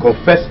to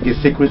confess his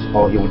secrets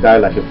or he will die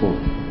like a fool.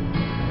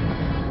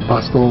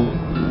 Pastor,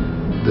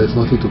 There's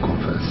nothing to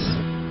confess.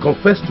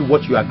 Confess to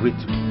what you agreed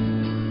to.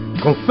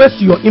 Confess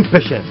to your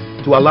impatience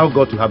to allow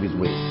God to have his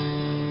way.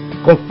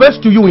 Confess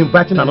to you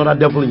inviting another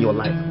devil in your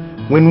life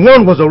when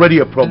one was already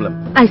a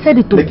problem. I said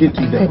it too. I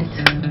said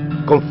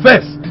it.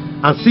 Confess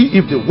and see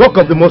if the work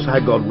of the Most High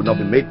God will not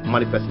be made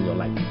manifest in your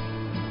life.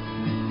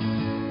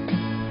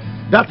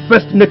 That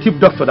first native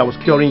doctor that was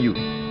curing you,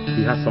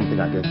 he has something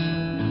against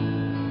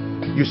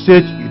you. You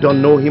said you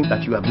don't know him,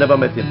 that you have never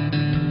met him.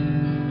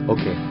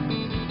 Okay,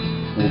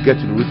 we'll get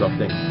to the root of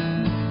things.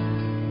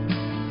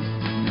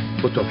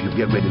 Both of you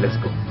get ready, let's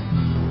go.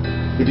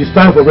 It is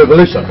time for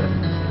revelation.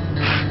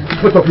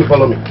 Both of you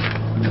follow me.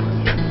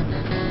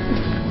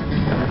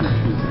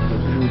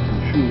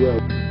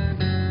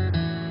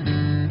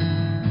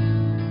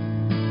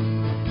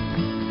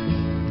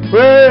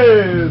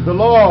 Praise the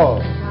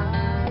Lord.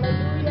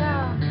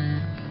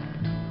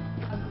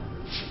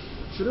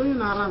 Shouldn't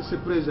you around say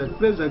praise and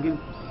praise again?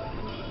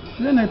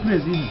 Then I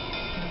praise him.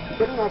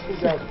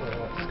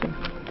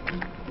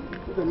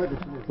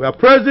 We are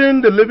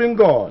praising the living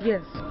God.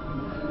 Yes.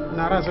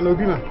 Naras and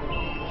Obima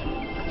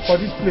for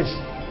this place.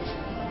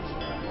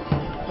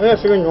 Oh,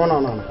 yes, you're going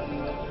on.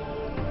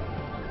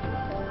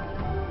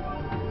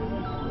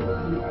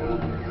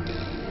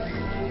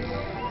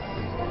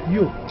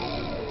 You.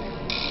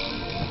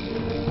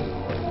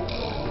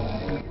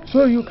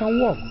 So you can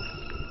walk,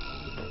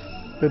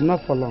 but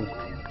not for long.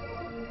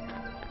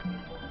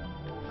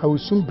 I will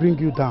soon bring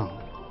you down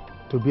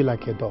to be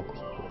like a dog.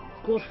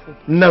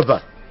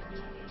 Never.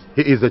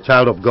 He is a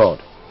child of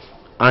God,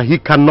 and he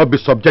cannot be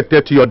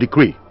subjected to your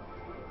decree.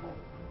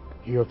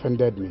 He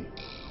offended me.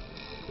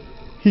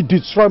 He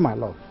destroyed my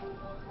love.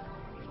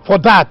 For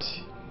that,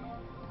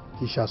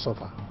 he shall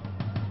suffer.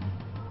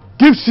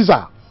 Give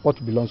Caesar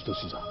what belongs to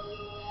Caesar.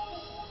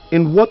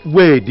 In what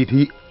way did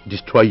he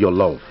destroy your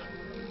love?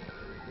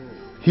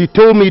 He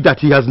told me that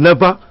he has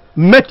never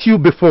met you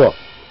before,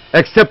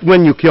 except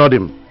when you cured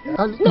him.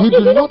 And he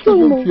did not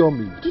even cure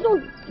me.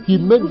 He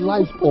made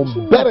life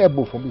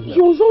unbearable for me here.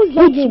 He was always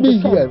Put me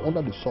here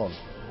under the sun.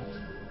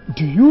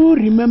 Do you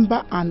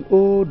remember an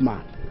old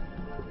man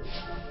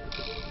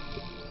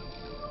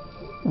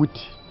with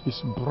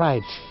his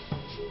bride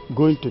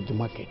going to the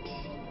market?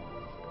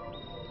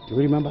 Do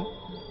you remember?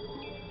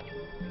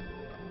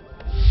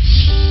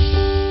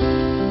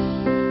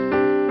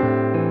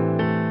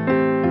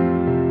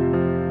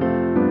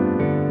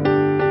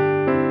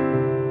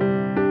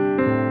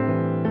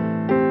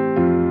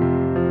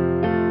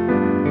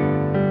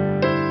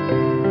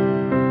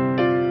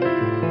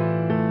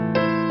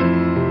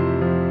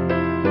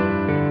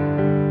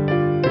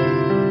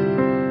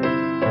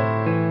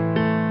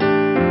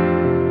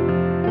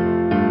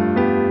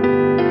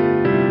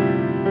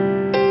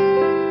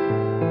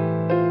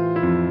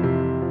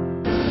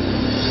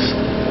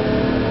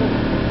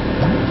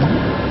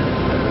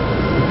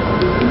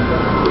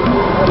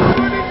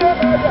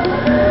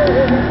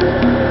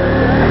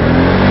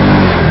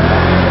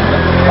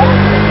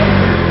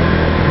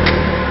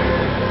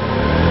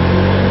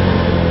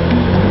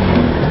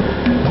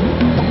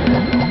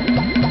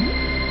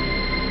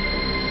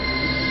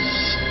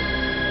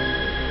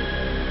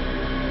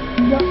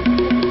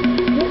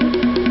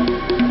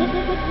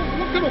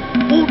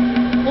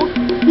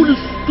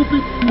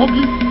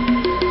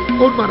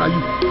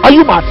 Are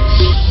you mad?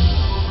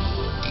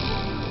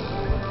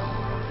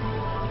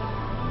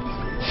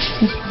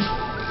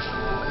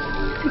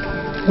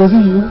 Was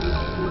it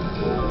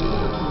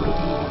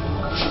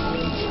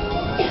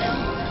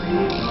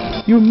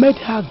you? You made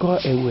her go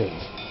away.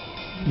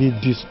 You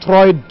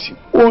destroyed the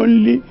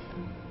only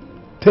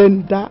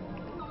tender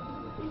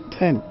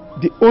thing.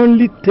 The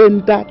only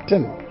tender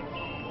thing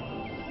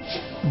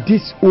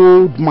this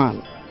old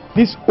man,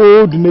 this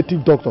old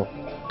native doctor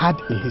had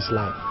in his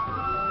life.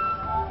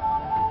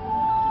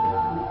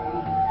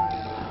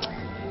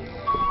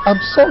 I'm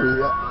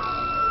sorry.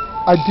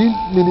 I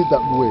didn't mean it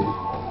that way.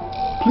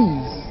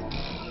 Please.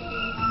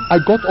 I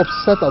got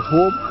upset at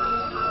home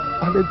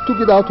and I took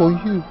it out on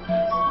you.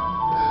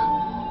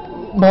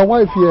 My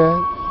wife here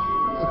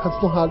has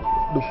not had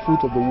the fruit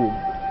of the womb.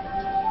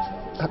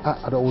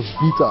 And I was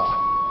bitter.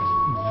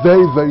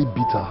 Very, very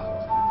bitter.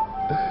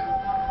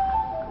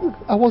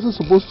 I wasn't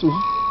supposed to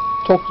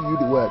talk to you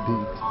the way I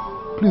did.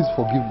 Please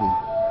forgive me.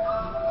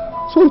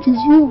 So it is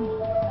you.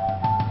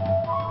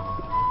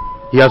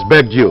 He has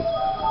begged you.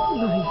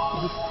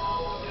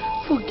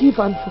 Forgive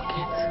and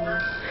forget.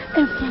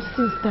 Ever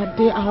since that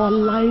day, our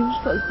lives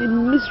has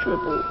been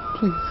miserable.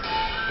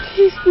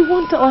 Please, we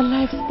want our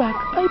lives back.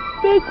 I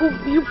beg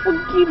of you,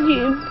 forgive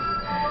him.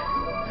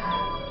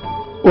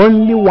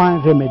 Only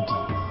one remedy.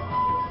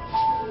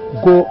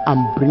 Go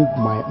and bring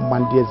my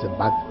Mandiese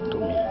back to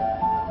me.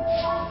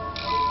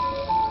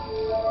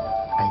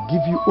 I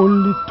give you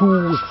only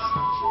 2 weeks.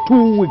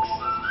 2 weeks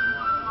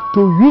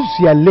to use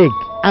your leg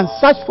and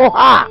search for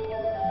her.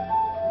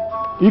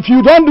 If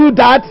you don't do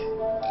that,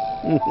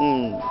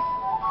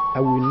 I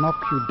will knock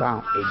you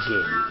down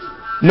again.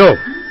 No,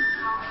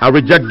 I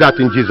reject that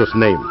in Jesus'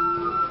 name.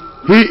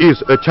 He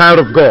is a child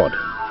of God,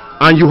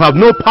 and you have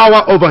no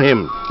power over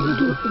him.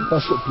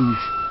 Pastor,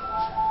 please.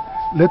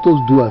 let us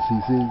do as he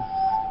says.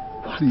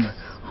 Please.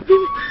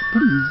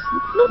 Please.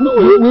 No.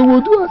 We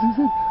will do as he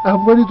said.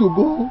 I'm ready to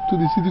go to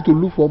the city to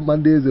look for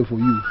Mandeze for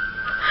you.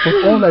 But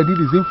all I need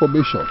is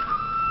information.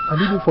 I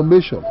need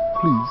information.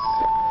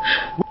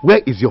 Please.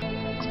 Where is your...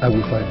 I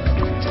will find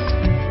out.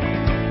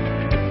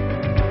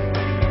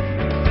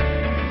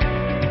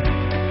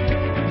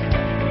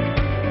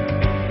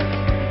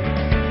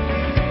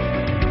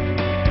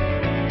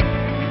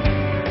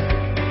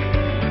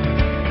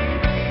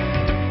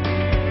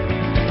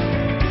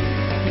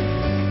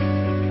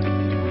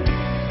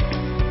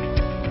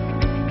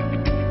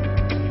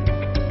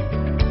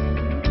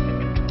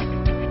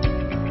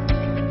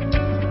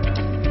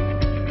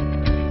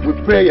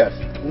 Prayers,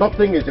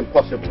 nothing is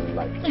impossible in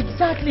life.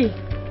 Exactly.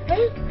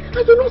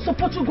 I do not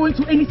support you going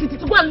to any city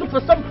to go and look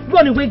for some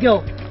runaway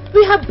girl.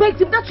 We have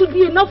begged him, that should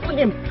be enough for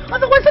him.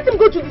 Otherwise, let him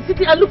go to the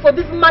city and look for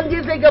this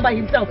Mandeze girl by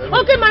himself.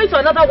 Or get married to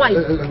another wife.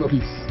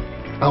 Please,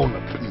 Auna,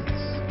 please.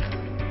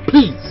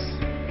 Please.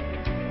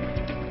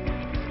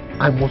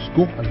 I must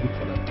go and look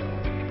for that girl.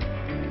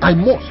 I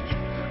must.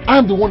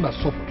 I am the one that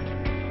suffered.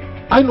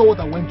 I know what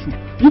I went through.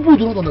 People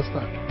do not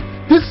understand.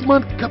 This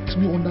man kept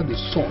me under the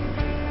sun.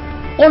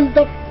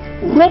 Under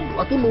robbed,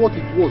 I don't know what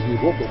it was, he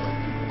robbed on my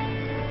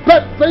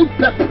feet. Very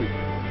peppery.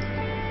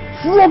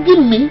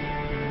 Flogging me,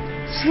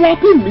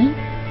 slapping me.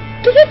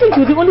 Do you think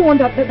you're the only one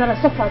that has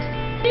suffered?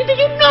 Do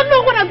you not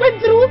know what I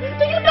went through?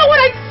 Do you know what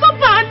I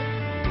suffered?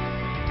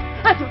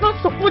 I do not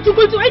support you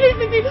going to any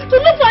city to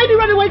look for any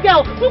runaway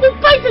girl. We will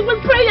fight it with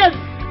prayers.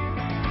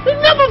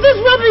 Enough of this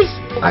rubbish.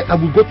 I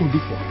will go to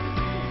look for her.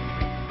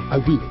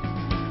 I will.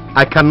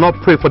 I cannot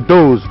pray for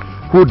those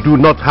who do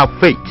not have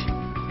faith.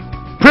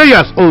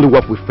 Prayers only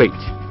work with faith.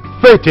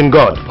 Faith in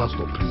God.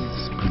 Pastor,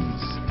 please.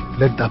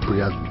 Let that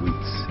prayers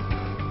wait.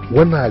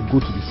 When I go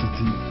to the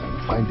city,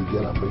 find the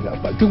girl and bring her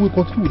back, then we'll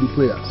continue with the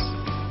prayers.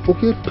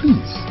 Okay,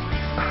 please.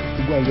 I have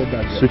to go and get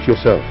that girl. Suit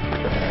yourself.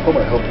 Come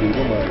and help me.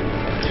 Come on.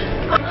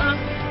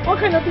 What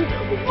kind of thing?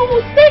 We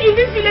will stay in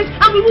this village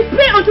and we will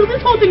pray until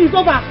this whole thing is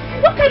over.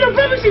 What kind of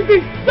rubbish is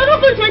this? You're not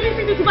going to any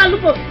city to go and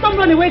look for some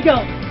runaway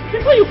girl.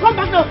 Before you come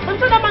back now,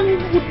 I'm sure that man would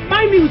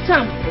marry me with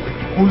charm.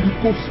 Holy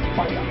Ghost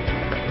fire.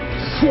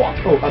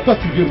 Oh, I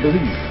thought you didn't believe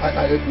me.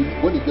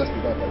 When it gets to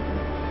that, I will.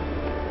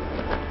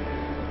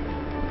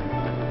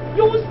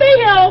 You will stay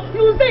here.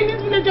 You will stay in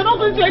this village. You're not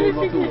going to any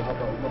city.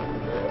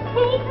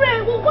 We will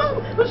pray.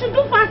 We should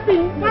do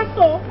fasting,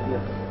 Pastor.